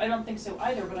 No, I don't think so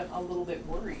either, but I'm a little bit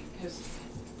worried because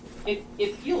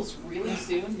it feels really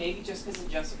soon, maybe just because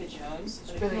of Jessica Jones.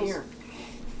 It's But it been a feels, year.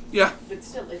 Yeah. But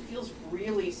still, it feels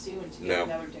really soon to No. get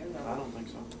another Daredevil. I don't think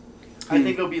so. I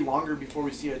think it'll be longer before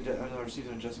we see another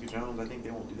season of Jessica Jones. I think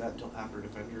they won't do that until after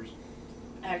Defenders.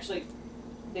 Actually,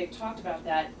 they've talked about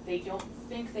that. They don't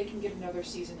think they can get another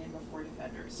season in before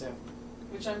Defenders. Yeah.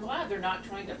 Which I'm glad they're not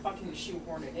trying to fucking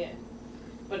shoehorn it in.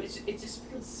 But it just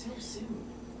feels so soon.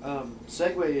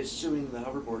 Segway is suing the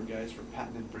hoverboard guys for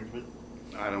patent infringement.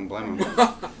 I don't blame him.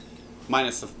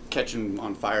 Minus the catching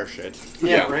on fire shit.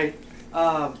 Yeah. Right.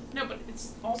 No, but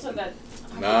it's also that.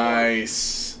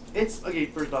 Nice. It's okay.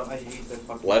 First off, I hate that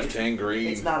fucking Left hand green.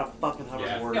 It's not a fucking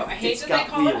hoverboard. No, I hate It's that got they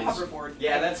call wheels. it a hoverboard.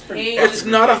 Yeah, that's pretty. Hate It's it.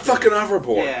 not a fucking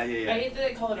hoverboard. Yeah, yeah, I yeah. hate that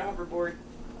they call it a hoverboard.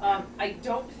 I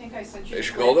don't think I sent you. They the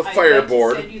should clip. call it a I'd like to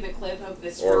fireboard. send you the clip of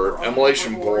this Or stripper on a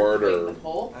emulation hoverboard board hitting or- the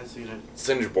pole. I've seen it.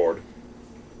 Singe board.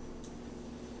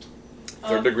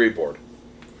 Third degree board.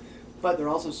 But they're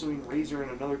also suing Razer and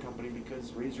another company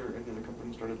because Razer and the other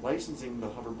company started licensing the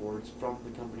hoverboards from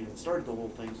the company that started the whole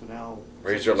thing. So now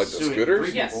Razer, like the suing scooters?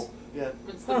 three Yes. people. Yeah.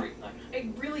 It's the I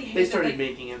really hate They that started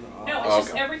making it. No, it's Oh,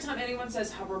 just okay. every time anyone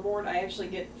says hoverboard, I actually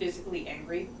get physically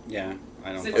angry. Yeah,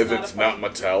 I don't. It's If not it's a not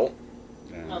fucking- Mattel.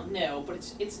 Yeah. Well, no, but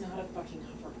it's not a fucking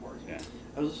hoverboard. Yeah.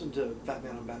 I was listening to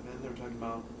Batman on Batman. They were talking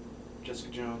about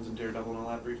Jessica Jones and Daredevil and all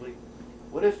that briefly.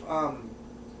 What if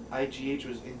IGH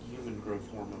was inhuman growth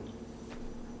hormone?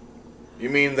 You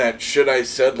mean that shit I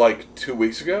said like 2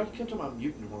 weeks ago? You kept talking about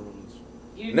mutant hormones.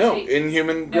 You didn't No, say-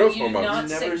 inhuman no, growth you did hormones. not You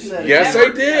say- never you said it. Yes,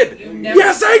 never- I did. you never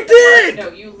Yes, said I the did.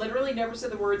 word- No, you literally never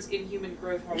said the words inhuman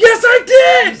growth hormone. Yes, I You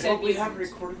did! said But we have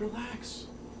mutants. recorded. Relax.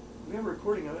 We have a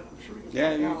recording of it. I'm sure we can. Yeah,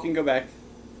 find you out. can go back.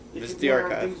 It Visit can the be our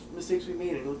archive. mistakes we made,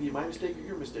 and it'll be my mistake or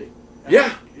your mistake.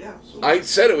 Yeah. Yeah. So I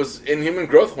said it was inhuman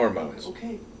growth hormones.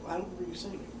 Okay. I don't remember you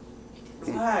saying it.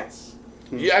 Relax.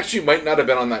 You actually might not have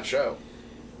been on that show.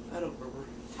 I don't remember.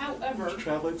 However, Just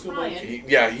traveling so much.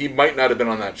 Ryan, He might not have been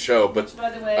on that show, but which by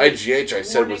the way, IGH I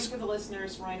said warning was... for the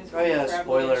listeners, Ryan is Oh, going yeah, to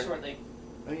travel in spoiler. shortly.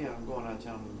 Oh yeah, I'm going out of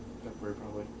town in February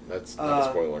probably. That's not a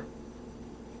spoiler.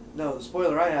 No, the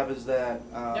spoiler I have is that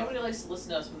Nobody likes to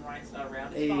listen to us when Ryan's not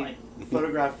around. It's a fine.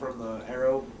 photograph from the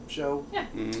Arrow show Yeah.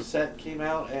 set came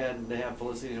out, and they have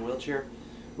Felicity in a wheelchair,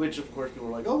 which of course people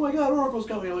were like, "Oh my God, Oracle's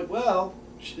coming!" I'm like, "Well,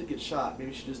 she did get shot.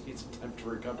 Maybe she just needs some time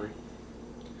for recovery."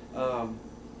 I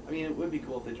mean, it would be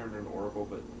cool if they turned her into Oracle,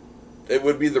 but It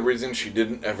would be the reason she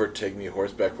didn't ever take me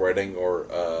horseback riding or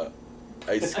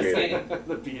ice skating.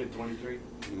 the B at 23.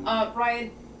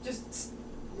 Ryan, just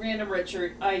random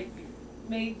Richard. I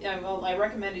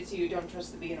recommended to you Don't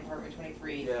Trust the Bee in Apartment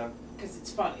 23. Yeah, Because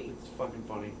it's funny. it's fucking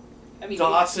funny. I mean,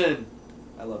 Dawson.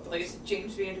 I love Dawson. like I said,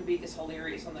 James Van Der Beek is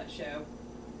hilarious on that show.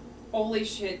 Holy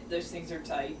shit, those things are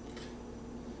tight.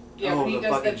 Yeah, Oh, when he the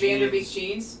does the fucking Van Der Beek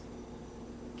jeans. jeans.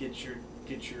 Get your.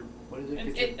 What is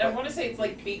it? I want to say it's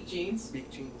like Beak jeans. Beak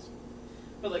jeans.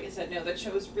 But like I said, no, that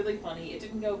show was really funny. It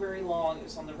didn't go very long. It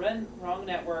was on the wrong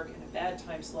network in a bad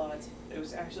time slot. It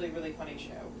was actually a really funny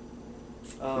show.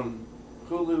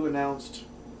 Hulu announced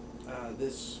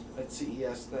this at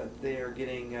CES that they are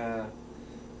getting.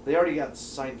 They already got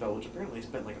Seinfeld, which apparently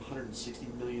spent like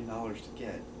 $160 million to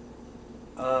get.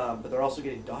 But they're also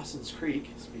getting Dawson's Creek.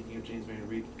 Speaking of James Van Der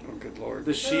Beek, Oh, good lord.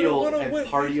 The Shield, what a and win-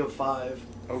 Party of Five.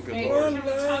 Oh, good Hey, lord. can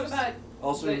we talk about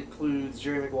Also Wait. includes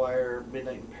Jerry Maguire,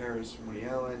 Midnight in Paris from Woody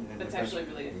Allen, and that's My Best-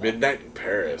 actually really good. Midnight in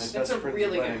Paris. That's a Best Friend's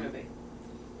really good Wedding. movie.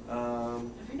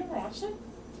 Um, Have you never watched it?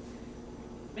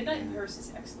 Midnight in Yeah. Paris is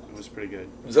It excellent. was pretty good.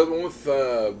 Is that the one with?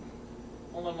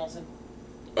 Owen Wilson.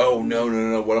 Oh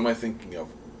no! What am I thinking of?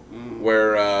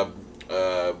 Where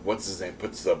what's his name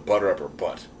puts the butter up her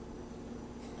butt?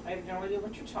 I have no idea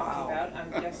what you're talking Wow. about.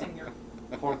 I'm guessing you're.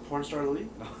 porn star of the week.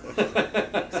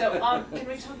 So, can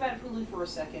we talk about Hulu for a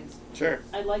second? Sure.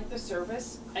 I like the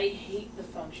service. I hate the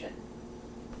function.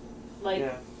 Like,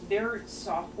 Yeah. their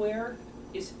software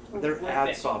is Their horrific.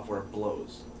 ad software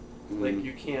blows. Like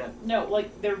you can't. No,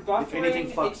 like, their buffering. If anything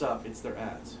fucks up, it's their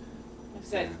ads. Like I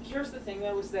said, here's the thing,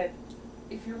 though, is that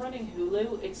if you're running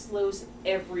Hulu, it slows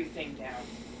everything down.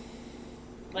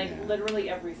 Like, Yeah. literally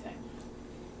everything.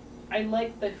 I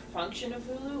like the function of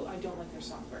Hulu. I don't like their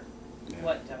software. Yeah.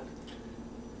 What, Doug?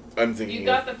 I'm thinking. You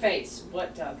got the face.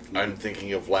 What, Doug? I'm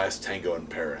thinking of Last Tango in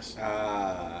Paris,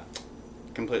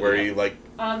 Completely. where he like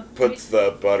puts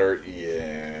the butter.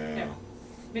 Yeah. No.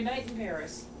 Midnight in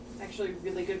Paris. It's actually a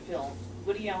really good film.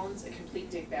 Woody Allen's a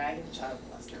complete dickbag and a child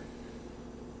molester.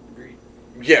 Agreed.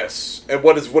 Yes. And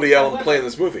what does Woody Allen play in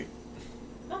this movie?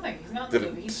 Nothing. He's not in the Did it-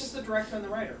 movie. He's just the director and the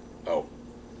writer. Oh.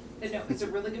 But no, it's a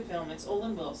really good film. It's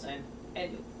Owen Wilson,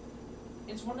 and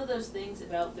it's one of those things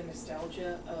about the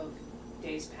nostalgia of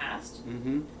days past.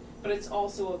 Mm-hmm. But it's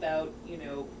also about, you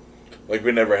know, Like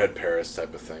we never had Paris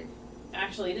type of thing.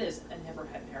 actually it is a never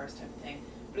had Paris type of thing.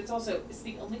 But it's also, it's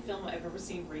the only film I've ever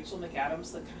seen Rachel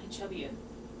McAdams look kind of chubby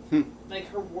in. Like,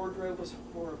 her wardrobe was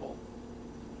horrible.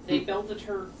 They belted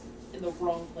her in the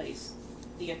wrong place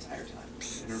the entire time.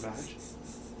 In her badge.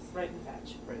 Right in the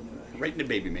badge. Right in the badge. Right in the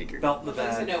baby maker. Belt in the Like I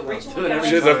badge. said, no, Rachel do it every McAdams-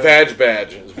 She has a time. vag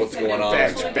badge, is what's I said, going no, on.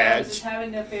 Vag Rachel badge. McAdams is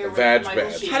having an affair A with vag Michael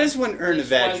badge. Sheen. How does one earn a Which,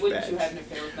 vag why wouldn't you badge? have an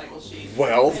affair with Michael Sheen?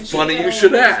 Well, And she funny had you Owen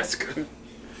should Wilson.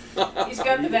 ask. He's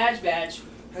got the badge badge.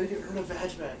 How do you earn a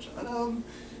vag badge?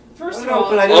 First I of know, all,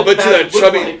 but I know I'll bet you badge that look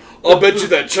chubby. like- I'll bet you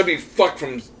that chubby fuck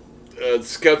from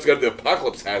Scouts Guide to the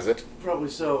Apocalypse has it. Probably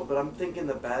so, but I'm thinking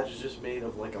the badge is just made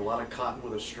of like a lot of cotton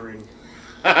with a string.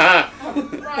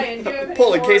 Ryan, do you have any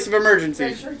Pull in more case of emergency.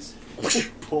 red shirts?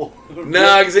 Pull.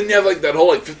 Nah, because then you have like that whole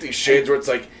like 50 Shades where it's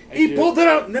like I he do. pulled it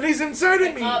out and then he's inside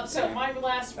of me. So my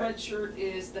last red shirt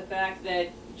is the fact that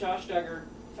Josh Duggar,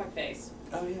 fuckface,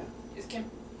 Oh yeah. is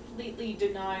completely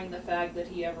denying the fact that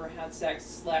he ever had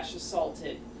sex /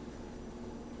 assaulted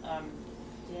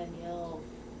Danielle,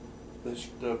 The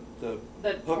the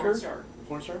Hooker? porn star.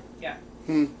 porn star. Yeah.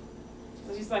 Hmm.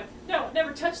 So he's like, no,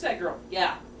 never touched that girl.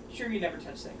 Yeah, sure you never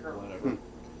touched that girl. Whatever.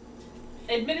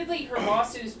 Admittedly, her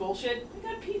lawsuit is bullshit.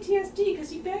 I got PTSD because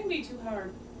he banged me too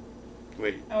hard.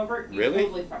 Wait. However, you Really?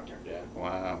 totally fucked her. Yeah.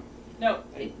 Wow. No,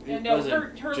 It no. wasn't Her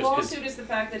just 'cause- lawsuit is the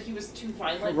fact that he was too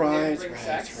violent Right. during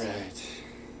sex,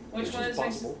 which Which one is is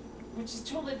possible. which is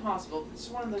totally possible. It's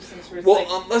one of those things where it's Well,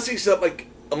 like,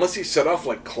 unless he set off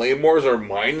like claymores or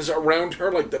mines around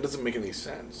her, like that doesn't make any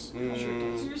sense.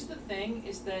 here's the thing: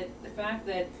 is that the fact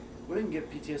that We didn't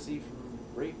get PTSD from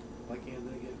rape. Like you know,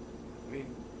 they get. I mean,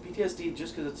 PTSD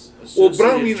just because it's. Well, but I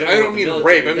don't associated mean generally with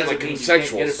rape, the I mean, military like, doesn't mean you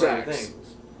consensual can't get it for other sex.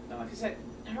 things. no, like I said,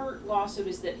 her lawsuit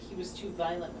is that he was too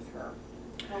violent with her.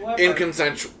 However, In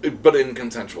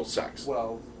consensual sex.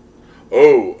 Well,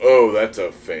 Oh, that's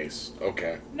a face.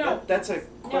 Okay. no. that's a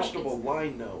questionable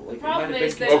line though. Like, problem it might have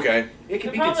is been that- Okay. It can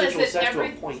the be problem is consensual that sex to a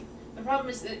every- point. The problem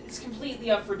is that it's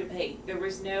completely up for debate. There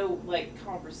was no like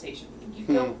conversation. You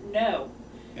don't know.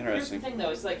 Here's the thing, though.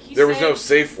 It's like there was no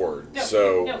safe word, no,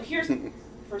 so... No, here's...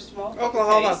 First of all,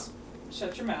 Oklahoma.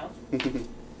 Shut your mouth.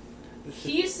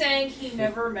 He's saying he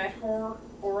never met her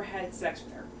or had sex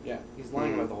with her. Yeah, he's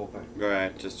lying about the whole thing.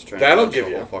 Right, just trying That'll to give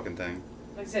the you. whole fucking thing.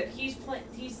 Like I said, he's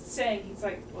saying, he's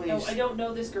like, Well, no, he's- I don't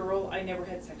know this girl. I never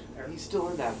had sex with her. He's still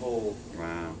in that whole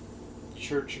Wow.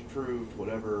 church-approved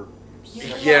whatever. You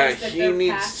sex- Yeah, realize that he their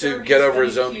needs pastor to get has over been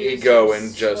his own accused ego of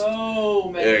and just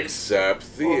so many.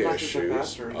 accept the Well, not just the issues.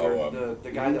 pastor,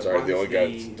 the guy that sorry, runs the only guy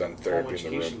the that's done home therapy in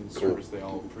the education room. service they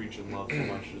all preach and love so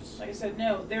much is Like I said,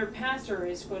 no, their pastor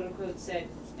is quote unquote said,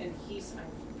 and he's,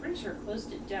 I'm pretty sure close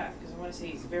to death, because I want to say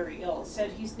he's very ill,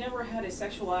 said he's never had a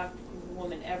sexual act with a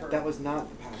woman ever. that was not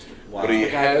the pastor. Wow. But he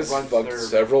The guy that has runs fucked their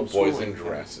several boys schooling. in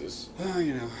dresses. Well,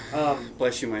 you know.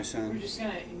 Bless you, my We're son. just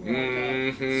gonna ignore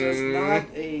that. So it's not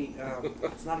Mm-hmm.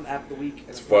 it's not an app of the week.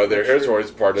 That's why their hair's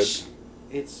always parted.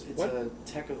 It's What? a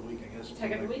tech of the week, I guess.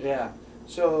 Tech of the week? Yeah.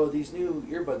 So these new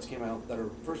earbuds came out that are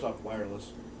first off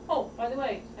wireless. Oh, by the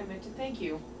way, I meant to thank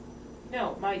you.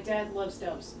 No, my dad loves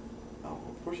doves. Oh,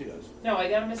 of course he does. No, I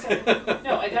got him a set.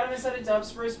 No, I got him a set of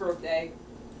doves for his birthday,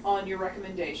 on your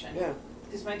recommendation. Yeah.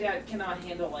 Because my dad cannot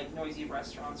handle like noisy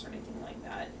restaurants or anything like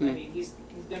that. I mean, he's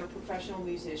been a professional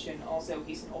musician. Also,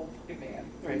 he's an old fucking man.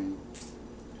 Right.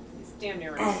 He's damn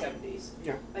near in his 70s.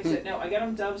 Yeah. Like I said, no, I got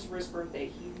him doves for his birthday.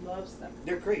 He loves them.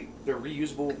 They're great. They're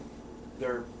reusable.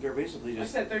 They're basically Like I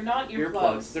just said, they're not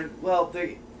earplugs.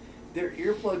 earplugs. They're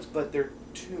earplugs, but they're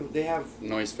tuned. They have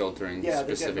Noise filtering, they've got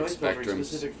specific noise filtering spectrums.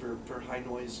 specific for high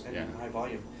noise and Yeah. high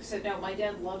volume. I said, no, my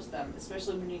dad loves them,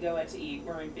 especially when you go out to eat.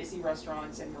 We're in busy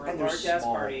restaurants and we're at And a they're large ass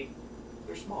small. party.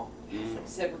 They're small. Mm. Like I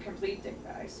said, we're complete dick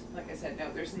bags. Like I said,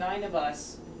 no, there's 9 of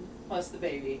us, plus the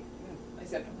baby. I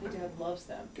said, my dad loves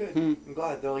them. Good. Hmm. I'm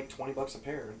glad. They're like $20 a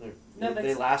pair. No, They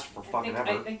that's- last for fucking I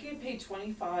ever. think I paid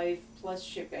 $25 plus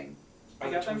shipping. I Are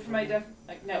they got them from my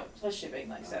 25? no, plus shipping,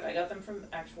 like I said. I got them from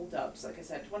actual Dubs. Like I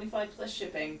said, 25 plus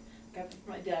shipping. Got them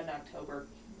from my dad in October.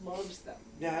 Loves them.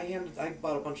 Yeah, I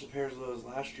bought a bunch of pairs of those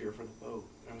last year for the boat.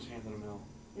 I was handing them out.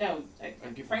 No,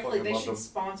 And people frankly, fucking they love should them.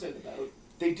 sponsor the boat.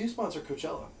 They do sponsor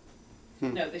Coachella.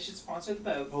 No, they should sponsor the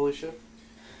boat. Holy shit.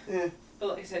 Eh. But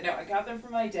like I said, no, I got them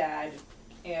from my dad,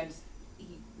 and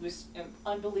he was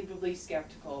unbelievably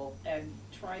skeptical and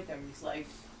tried them. He's like,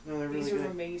 No, they're really these are good.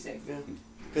 amazing. Yeah.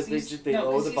 Because He's- they no,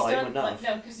 lower 'cause the he's volume done, enough.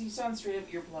 no, because he's done straight up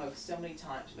earplugs so many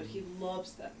times, but he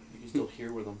loves them. You can still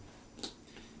hear with them.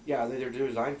 Yeah, they're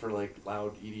designed for like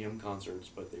loud EDM concerts,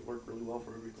 but they work really well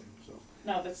for everything. So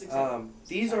No, that's exactly.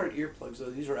 these aren't earplugs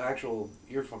though; these are actual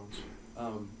earphones.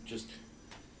 Just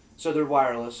so they're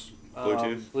wireless.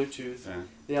 Bluetooth? Bluetooth. Yeah.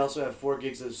 They also have 4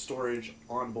 gigs of storage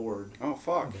on board. Oh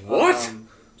fuck. What?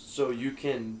 So you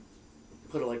can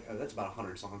put like that's about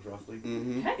 100 songs roughly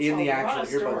Mm-hmm. That's in a the lot actual of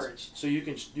earbuds. storage. So you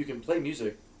can play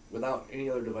music without any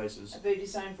other devices. They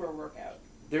designed for a workout.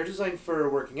 They're designed for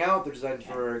working out. They're designed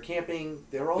Okay. for camping.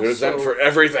 They're also There's them for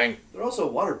everything. they're also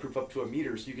waterproof up to a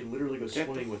meter, so you can literally go Get the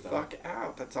swimming with them. fuck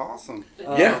out. That's awesome.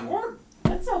 Yeah. Or,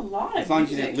 that's a lot As of long as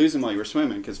you music. didn't lose them while you were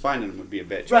swimming, because finding them would be a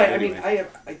bitch. Right. But I mean, anyway.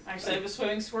 Actually, I have a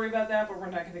swimming story about that, but we're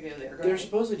not going to go there. Go they're ahead.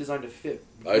 supposedly designed to fit.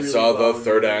 I really saw well the in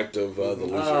third there. act of The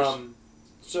Losers.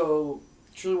 So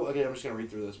truly, okay, I'm just gonna read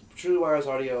through this. Truly wireless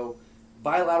audio,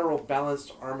 bilateral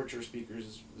balanced armature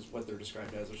speakers is what they're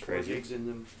described as. There's 4 Crazy. gigs in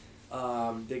them.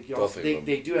 They can Both also, of they, them.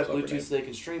 they do have Clever Bluetooth, name. so they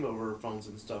can stream over phones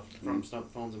and stuff from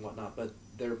phones and whatnot. But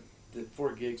the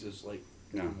 4 gigs is like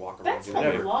you No. can walk around That's do a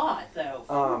whatever. lot, though.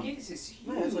 4 Um, gigs is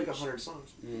huge. Yeah, it's like 100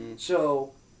 songs. Mm.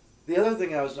 So, the other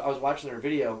thing I was watching their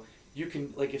video, you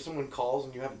can like if someone calls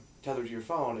and you have it tethered to your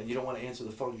phone and you don't want to answer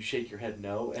the phone, you shake your head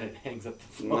no and it hangs up the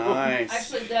phone. Nice.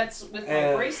 Actually, that's with my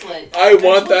And- bracelet. I want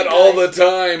told that you all the guys-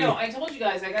 time. No, I told you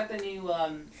guys I got the new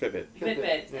Fitbit.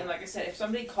 Fitbit, Yeah. and like I said, if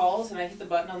somebody calls and I hit the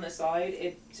button on the side,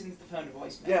 it sends the phone to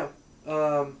voicemail.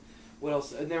 Yeah. What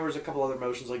else? And there was a couple other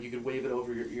motions like you could wave it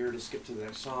over your ear to skip to the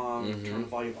next song, Mhm. turn the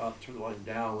volume up, turn the volume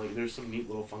down. Like there's some neat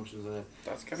little functions in it.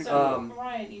 That's kind of So, cool.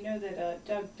 Ryan, you know that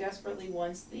Doug desperately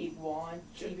wants the WAN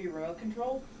TV remote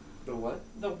control? The what?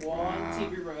 The WAN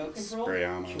TV remote control? Spray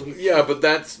ammo. Yeah, but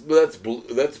that's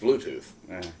Bluetooth.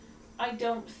 Yeah. I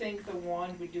don't think the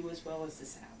WAN would do as well as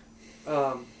this app.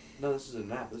 No, this is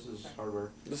an app. This is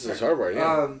hardware. This is hardware,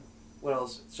 yeah. What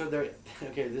else? So there.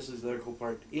 Okay, this is the other cool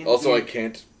part. Also, I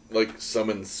can't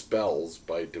summon spells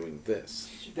by doing this.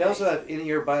 They also have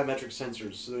in-ear biometric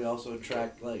sensors, so they also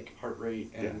track like heart rate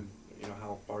and you know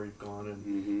how far you've gone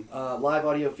and Mm-hmm. live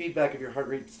audio feedback of your heart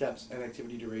rate, steps, and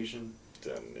activity duration.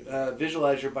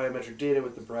 Visualize your biometric data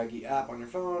with the Braggy app on your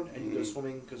phone, and you go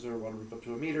swimming because they're waterproof up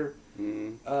to a meter.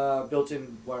 Mm-hmm.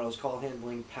 Built-in wireless call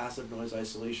handling, passive noise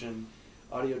isolation,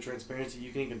 audio transparency.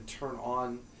 You can even turn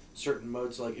on certain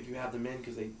modes. Like if you have them in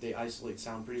because they isolate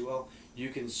sound pretty well, you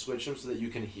can switch them so that you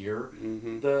can hear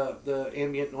the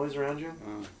ambient noise around you.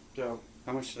 So.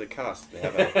 How much does it cost? They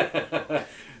have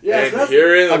and so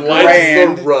herein lies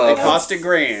grand. the rub. It cost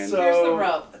 $1,000. So, here's the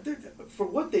rub. For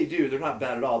what they do, they're not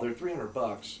bad at all. They're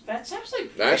 $300. That's actually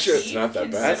Actually, it's not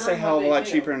that bad. That's a hell of a lot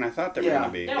cheaper than I thought they were going to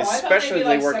be. No, I thought Especially they'd if be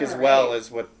they like work as 7 or well 8.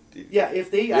 as what... Yeah, if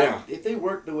they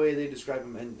work the way they describe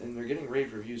them, and they're getting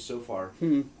rave reviews so far,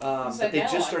 but they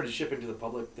just started shipping to the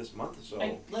public this month, so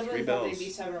I literally thought they'd be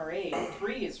 7 or 8.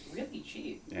 3 is really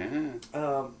cheap.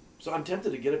 Yeah. So I'm tempted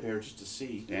to get a pair just to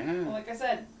see. Yeah. Well, like I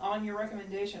said, on your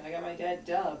recommendation, I got my dad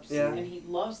Dubs, and he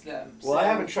loves them. Well, I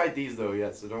haven't tried these though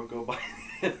yet, so don't go buy.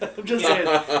 I'm just saying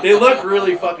they look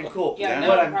really fucking cool. Yeah,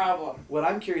 Yeah. no problem. What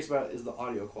I'm curious about is the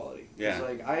audio quality. Yeah.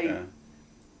 It's like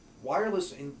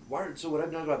wireless and wired. So what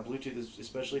I've known about Bluetooth is,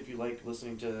 especially if you like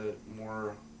listening to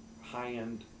more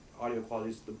high-end audio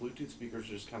qualities, the Bluetooth speakers are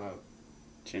just kind of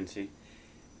chintzy.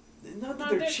 Not that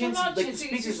they're chintzy. not Like the chintzy,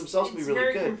 speakers themselves can be really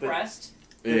very good, compressed.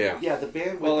 yeah, the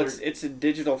bandwidth. Well, it's a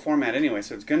digital format anyway,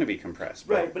 so it's going to be compressed.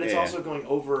 Right, but it's also going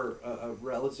over a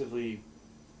relatively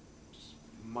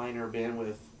minor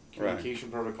bandwidth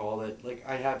communication protocol that, like,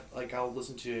 I have, like, I'll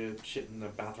listen to shit in the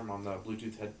bathroom on the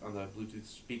Bluetooth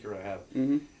speaker I have,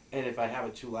 and if I have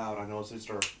it too loud, I know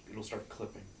it'll start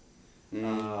clipping.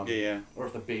 Or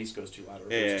if the bass goes too loud, or if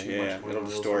there's too much going on,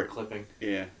 it'll start clipping.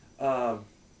 Yeah.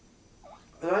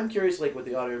 And I'm curious, like, what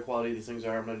the audio quality of these things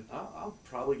are. I'll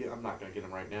probably get. I'm not gonna get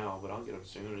them right now, but I'll get them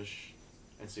soonish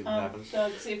and see what happens.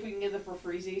 Doug, see if we can get them for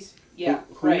freezies. Yeah,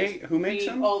 Who makes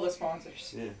them? All the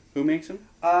sponsors. Yeah. Who makes them?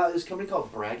 This company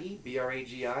called Bragi,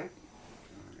 BRAGI,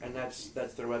 and that's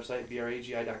their website,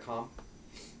 bragi.com.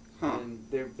 Huh. And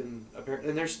they've been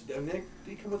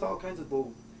they come with all kinds of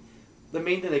little. The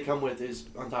main thing they come with is,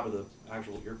 on top of the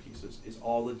actual earpieces, is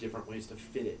all the different ways to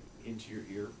fit it into your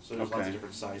ear. So there's lots of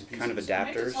different size pieces. Kind of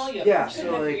adapters. Yeah,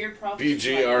 so like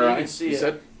BGRI. You can see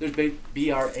it. There's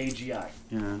BRAGI.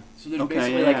 Yeah. So there's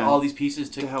basically like all these pieces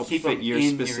to help keep fit them your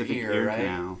in specific your ear, right?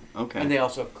 canal. Okay. And they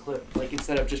also clip, like,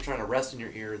 instead of just trying to rest in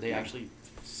your ear, they actually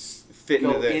fit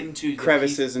go into the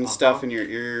crevices and stuff in your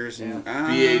ears. And,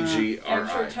 BAGRI. I'm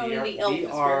sure Tony the Elf is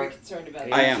very concerned about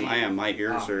it. I am. My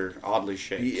ears are oddly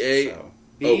shaped.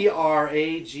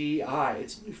 BRAGI.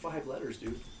 It's only 5 letters,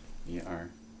 dude.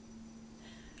 ER.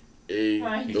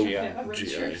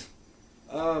 AGI.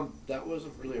 That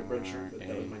wasn't really a red shirt, but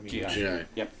that was my meaning. GI.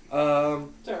 Yep.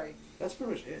 Sorry. That's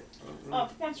pretty much it.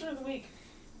 Sponsor of the week.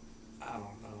 I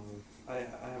don't know. I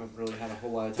haven't really had a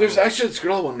whole lot of time. There's actually this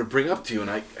girl I wanted to bring up to you, and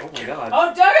I oh my god. Oh,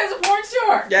 Doug has a porn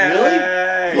star. Yeah.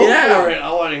 Really? Yeah. All right,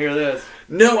 I want to hear this.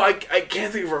 No, I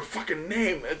can't think of her fucking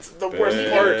name. It's the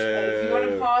worst part. If you want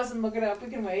to pause and look it up, we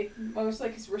can wait. Mostly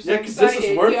because we're so This excited.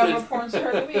 is worth You have it. a porn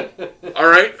star of the week. All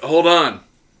right, hold on.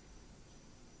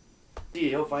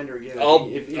 He'll find her again. I'll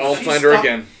she's find her stuck-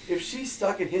 again. If she's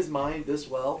stuck in his mind this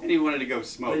well, And he wanted to go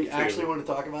smoke. that he too. actually want to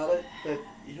talk about it, that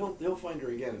he'll find her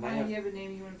again. And Ryan, do you have a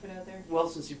name you want to put out there? well,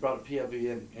 since you brought up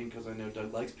POV, and because I know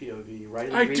Doug likes POV,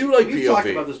 Riley I Reid, do like we've POV. talked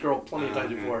about this girl plenty of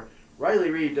times before. Riley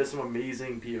Reid does some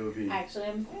amazing POV. Actually,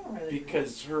 I'm a fan of her.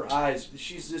 Because her eyes,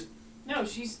 she's just No,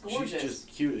 she's gorgeous. she's just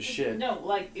cute as shit. No,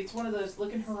 like, it's one of those,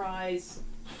 look in her eyes,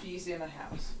 she's in a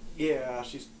house. Yeah,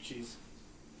 she's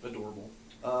adorable.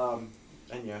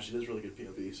 And yeah, she does really good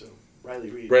POV. So Riley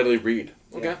Reid. Bradley Reed.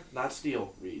 Okay. Yeah, not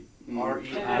Steele Reid. Mm.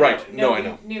 R-E-I. Right. No, I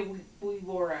know. We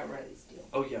wore out Riley Steele.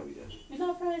 Oh yeah, we did. We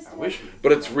love Riley Steele. I wish we.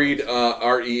 But it's Reed,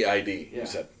 R-E-I-D, Yeah. you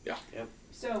said. Yeah.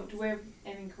 So, do we have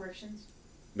any corrections?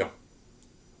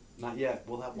 Not yet.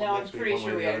 We'll have one No, I'm next week. pretty one way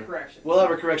sure or we the had a other. correction. We'll have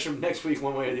a correction next week,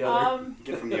 one way or the other.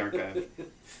 Get from the archive.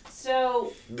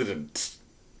 So, Didn't.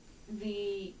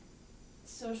 the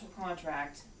social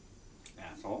contract,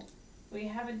 Asshole. we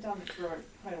haven't done it for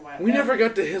quite a while. We never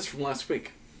got to his from last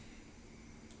week.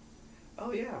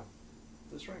 Oh yeah,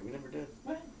 that's right. We never did.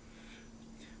 What?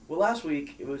 Well, last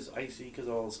week it was icy because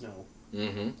of all the snow.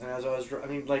 Mm-hmm. And as I was,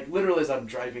 literally as I'm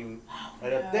driving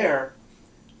right up there,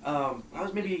 I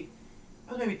was maybe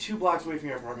 2 blocks away from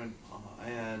your apartment,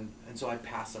 and so I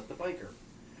passed up the biker,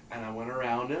 and I went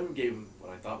around him, gave him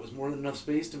what I thought was more than enough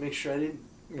space to make sure I didn't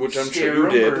Which I'm scare sure you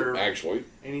him did, or actually.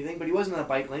 anything. But he wasn't on a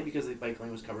bike lane because the bike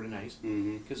lane was covered in ice.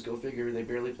 Mm-hmm. Because go figure, they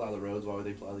barely plow the roads. Why would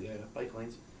they plow the bike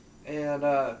lanes? And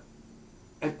I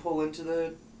pull into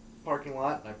the parking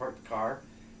lot and I park the car.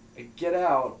 I get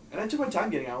out, and I took my time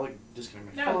getting out, like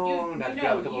disconnect my phone, I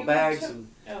grab a couple of bags, and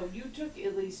No, you took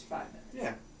at least 5 minutes.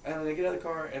 yeah. And then I get out of the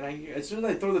car, and I hear, as soon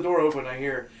as I throw the door open, I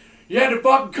hear, "You had to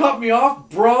fucking cut me off,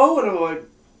 bro!" And I'm like,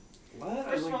 "What?"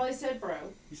 First of all, I said bro.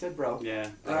 He said, "Bro." Yeah.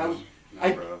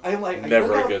 bro. I like.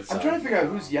 Never I a good sign. I'm trying to figure out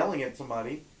who's yelling at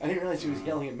somebody. I didn't realize he was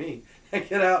yelling at me. I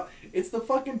get out. It's the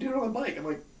fucking dude on the bike. I'm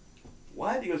like,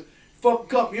 what? He goes, fucking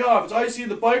cut me off. It's icy in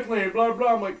the bike lane. Blah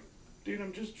blah. I'm like, dude,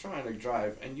 I'm just trying to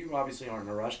drive, and you obviously aren't in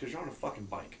a rush because you're on a fucking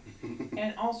bike.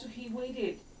 And also, he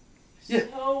waited Yeah.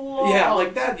 so long. Yeah,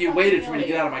 like that. You Fucking waited for me to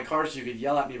get really. out of my car so you could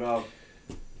yell at me about.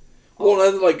 Well,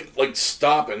 then, like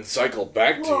stop and cycle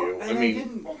back to you. And I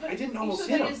mean, I didn't almost the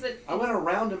hit thing him. is that I went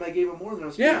around him. I gave him more than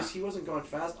enough space. Yeah. He wasn't going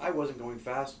fast. I wasn't going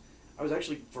fast. I was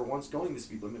actually, for once, going the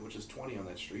speed limit, which is 20 on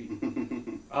that street.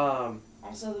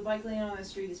 Also, the bike lane on the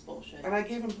street is bullshit. And I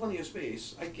gave him plenty of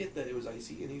space. I get that it was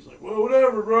icy, and he's like, well,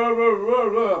 whatever, blah, blah, blah,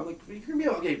 blah. I'm like, if you're gonna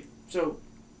be okay, so,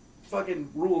 fucking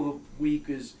rule of the week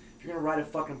is, if you're gonna ride a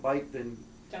fucking bike, then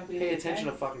Don't be a pay dickhead. attention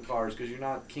to fucking cars, because you're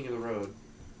not king of the road.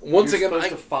 once you're again, supposed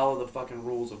to follow the fucking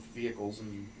rules of vehicles,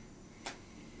 and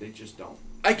they just don't.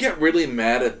 I get really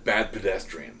mad at bad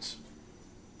pedestrians.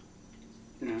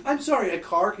 I'm sorry, a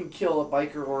car can kill a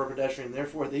biker or a pedestrian,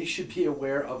 therefore they should be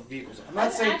aware of vehicles. I'm not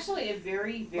That's saying, actually a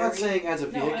very, very. I'm not saying as a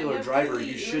vehicular driver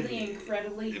really, you should really be.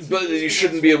 incredibly But you tedious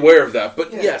shouldn't be pedestrian. aware of that.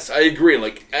 But Yeah. yes, I agree.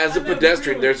 Like, as a I'm not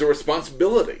pedestrian, really- there's a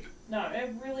responsibility. No, a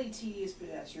really tedious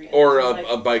pedestrian. Or a, Like,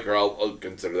 a biker, I'll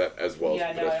consider that as well yeah,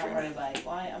 as a no, I don't pedestrian. ride a bike.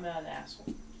 Why? I'm not an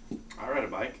asshole. I ride a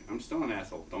bike. I'm still an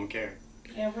asshole. Don't care.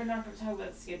 Yeah, we're not going to talk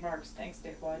about skid marks. Thanks,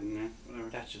 dickwad. Nah, whatever.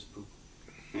 That's just poop.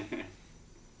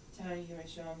 Tony, you want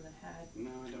to show him the hat?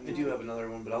 No, I don't I know. do have another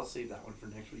one, but I'll save that one for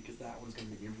next week because that one's going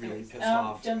to make me really pissed Um,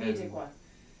 off. Don't be a and- dickwad.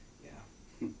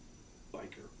 Yeah.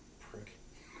 Biker prick.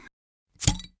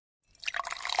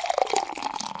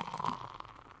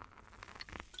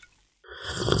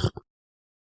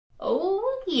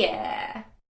 Oh, yeah.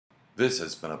 This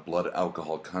has been a Blood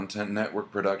Alcohol Content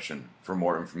Network production. For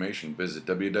more information, visit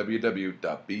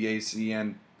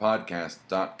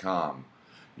www.bacnpodcast.com.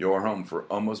 Your home for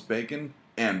Almost Bacon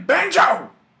and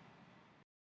Banjo!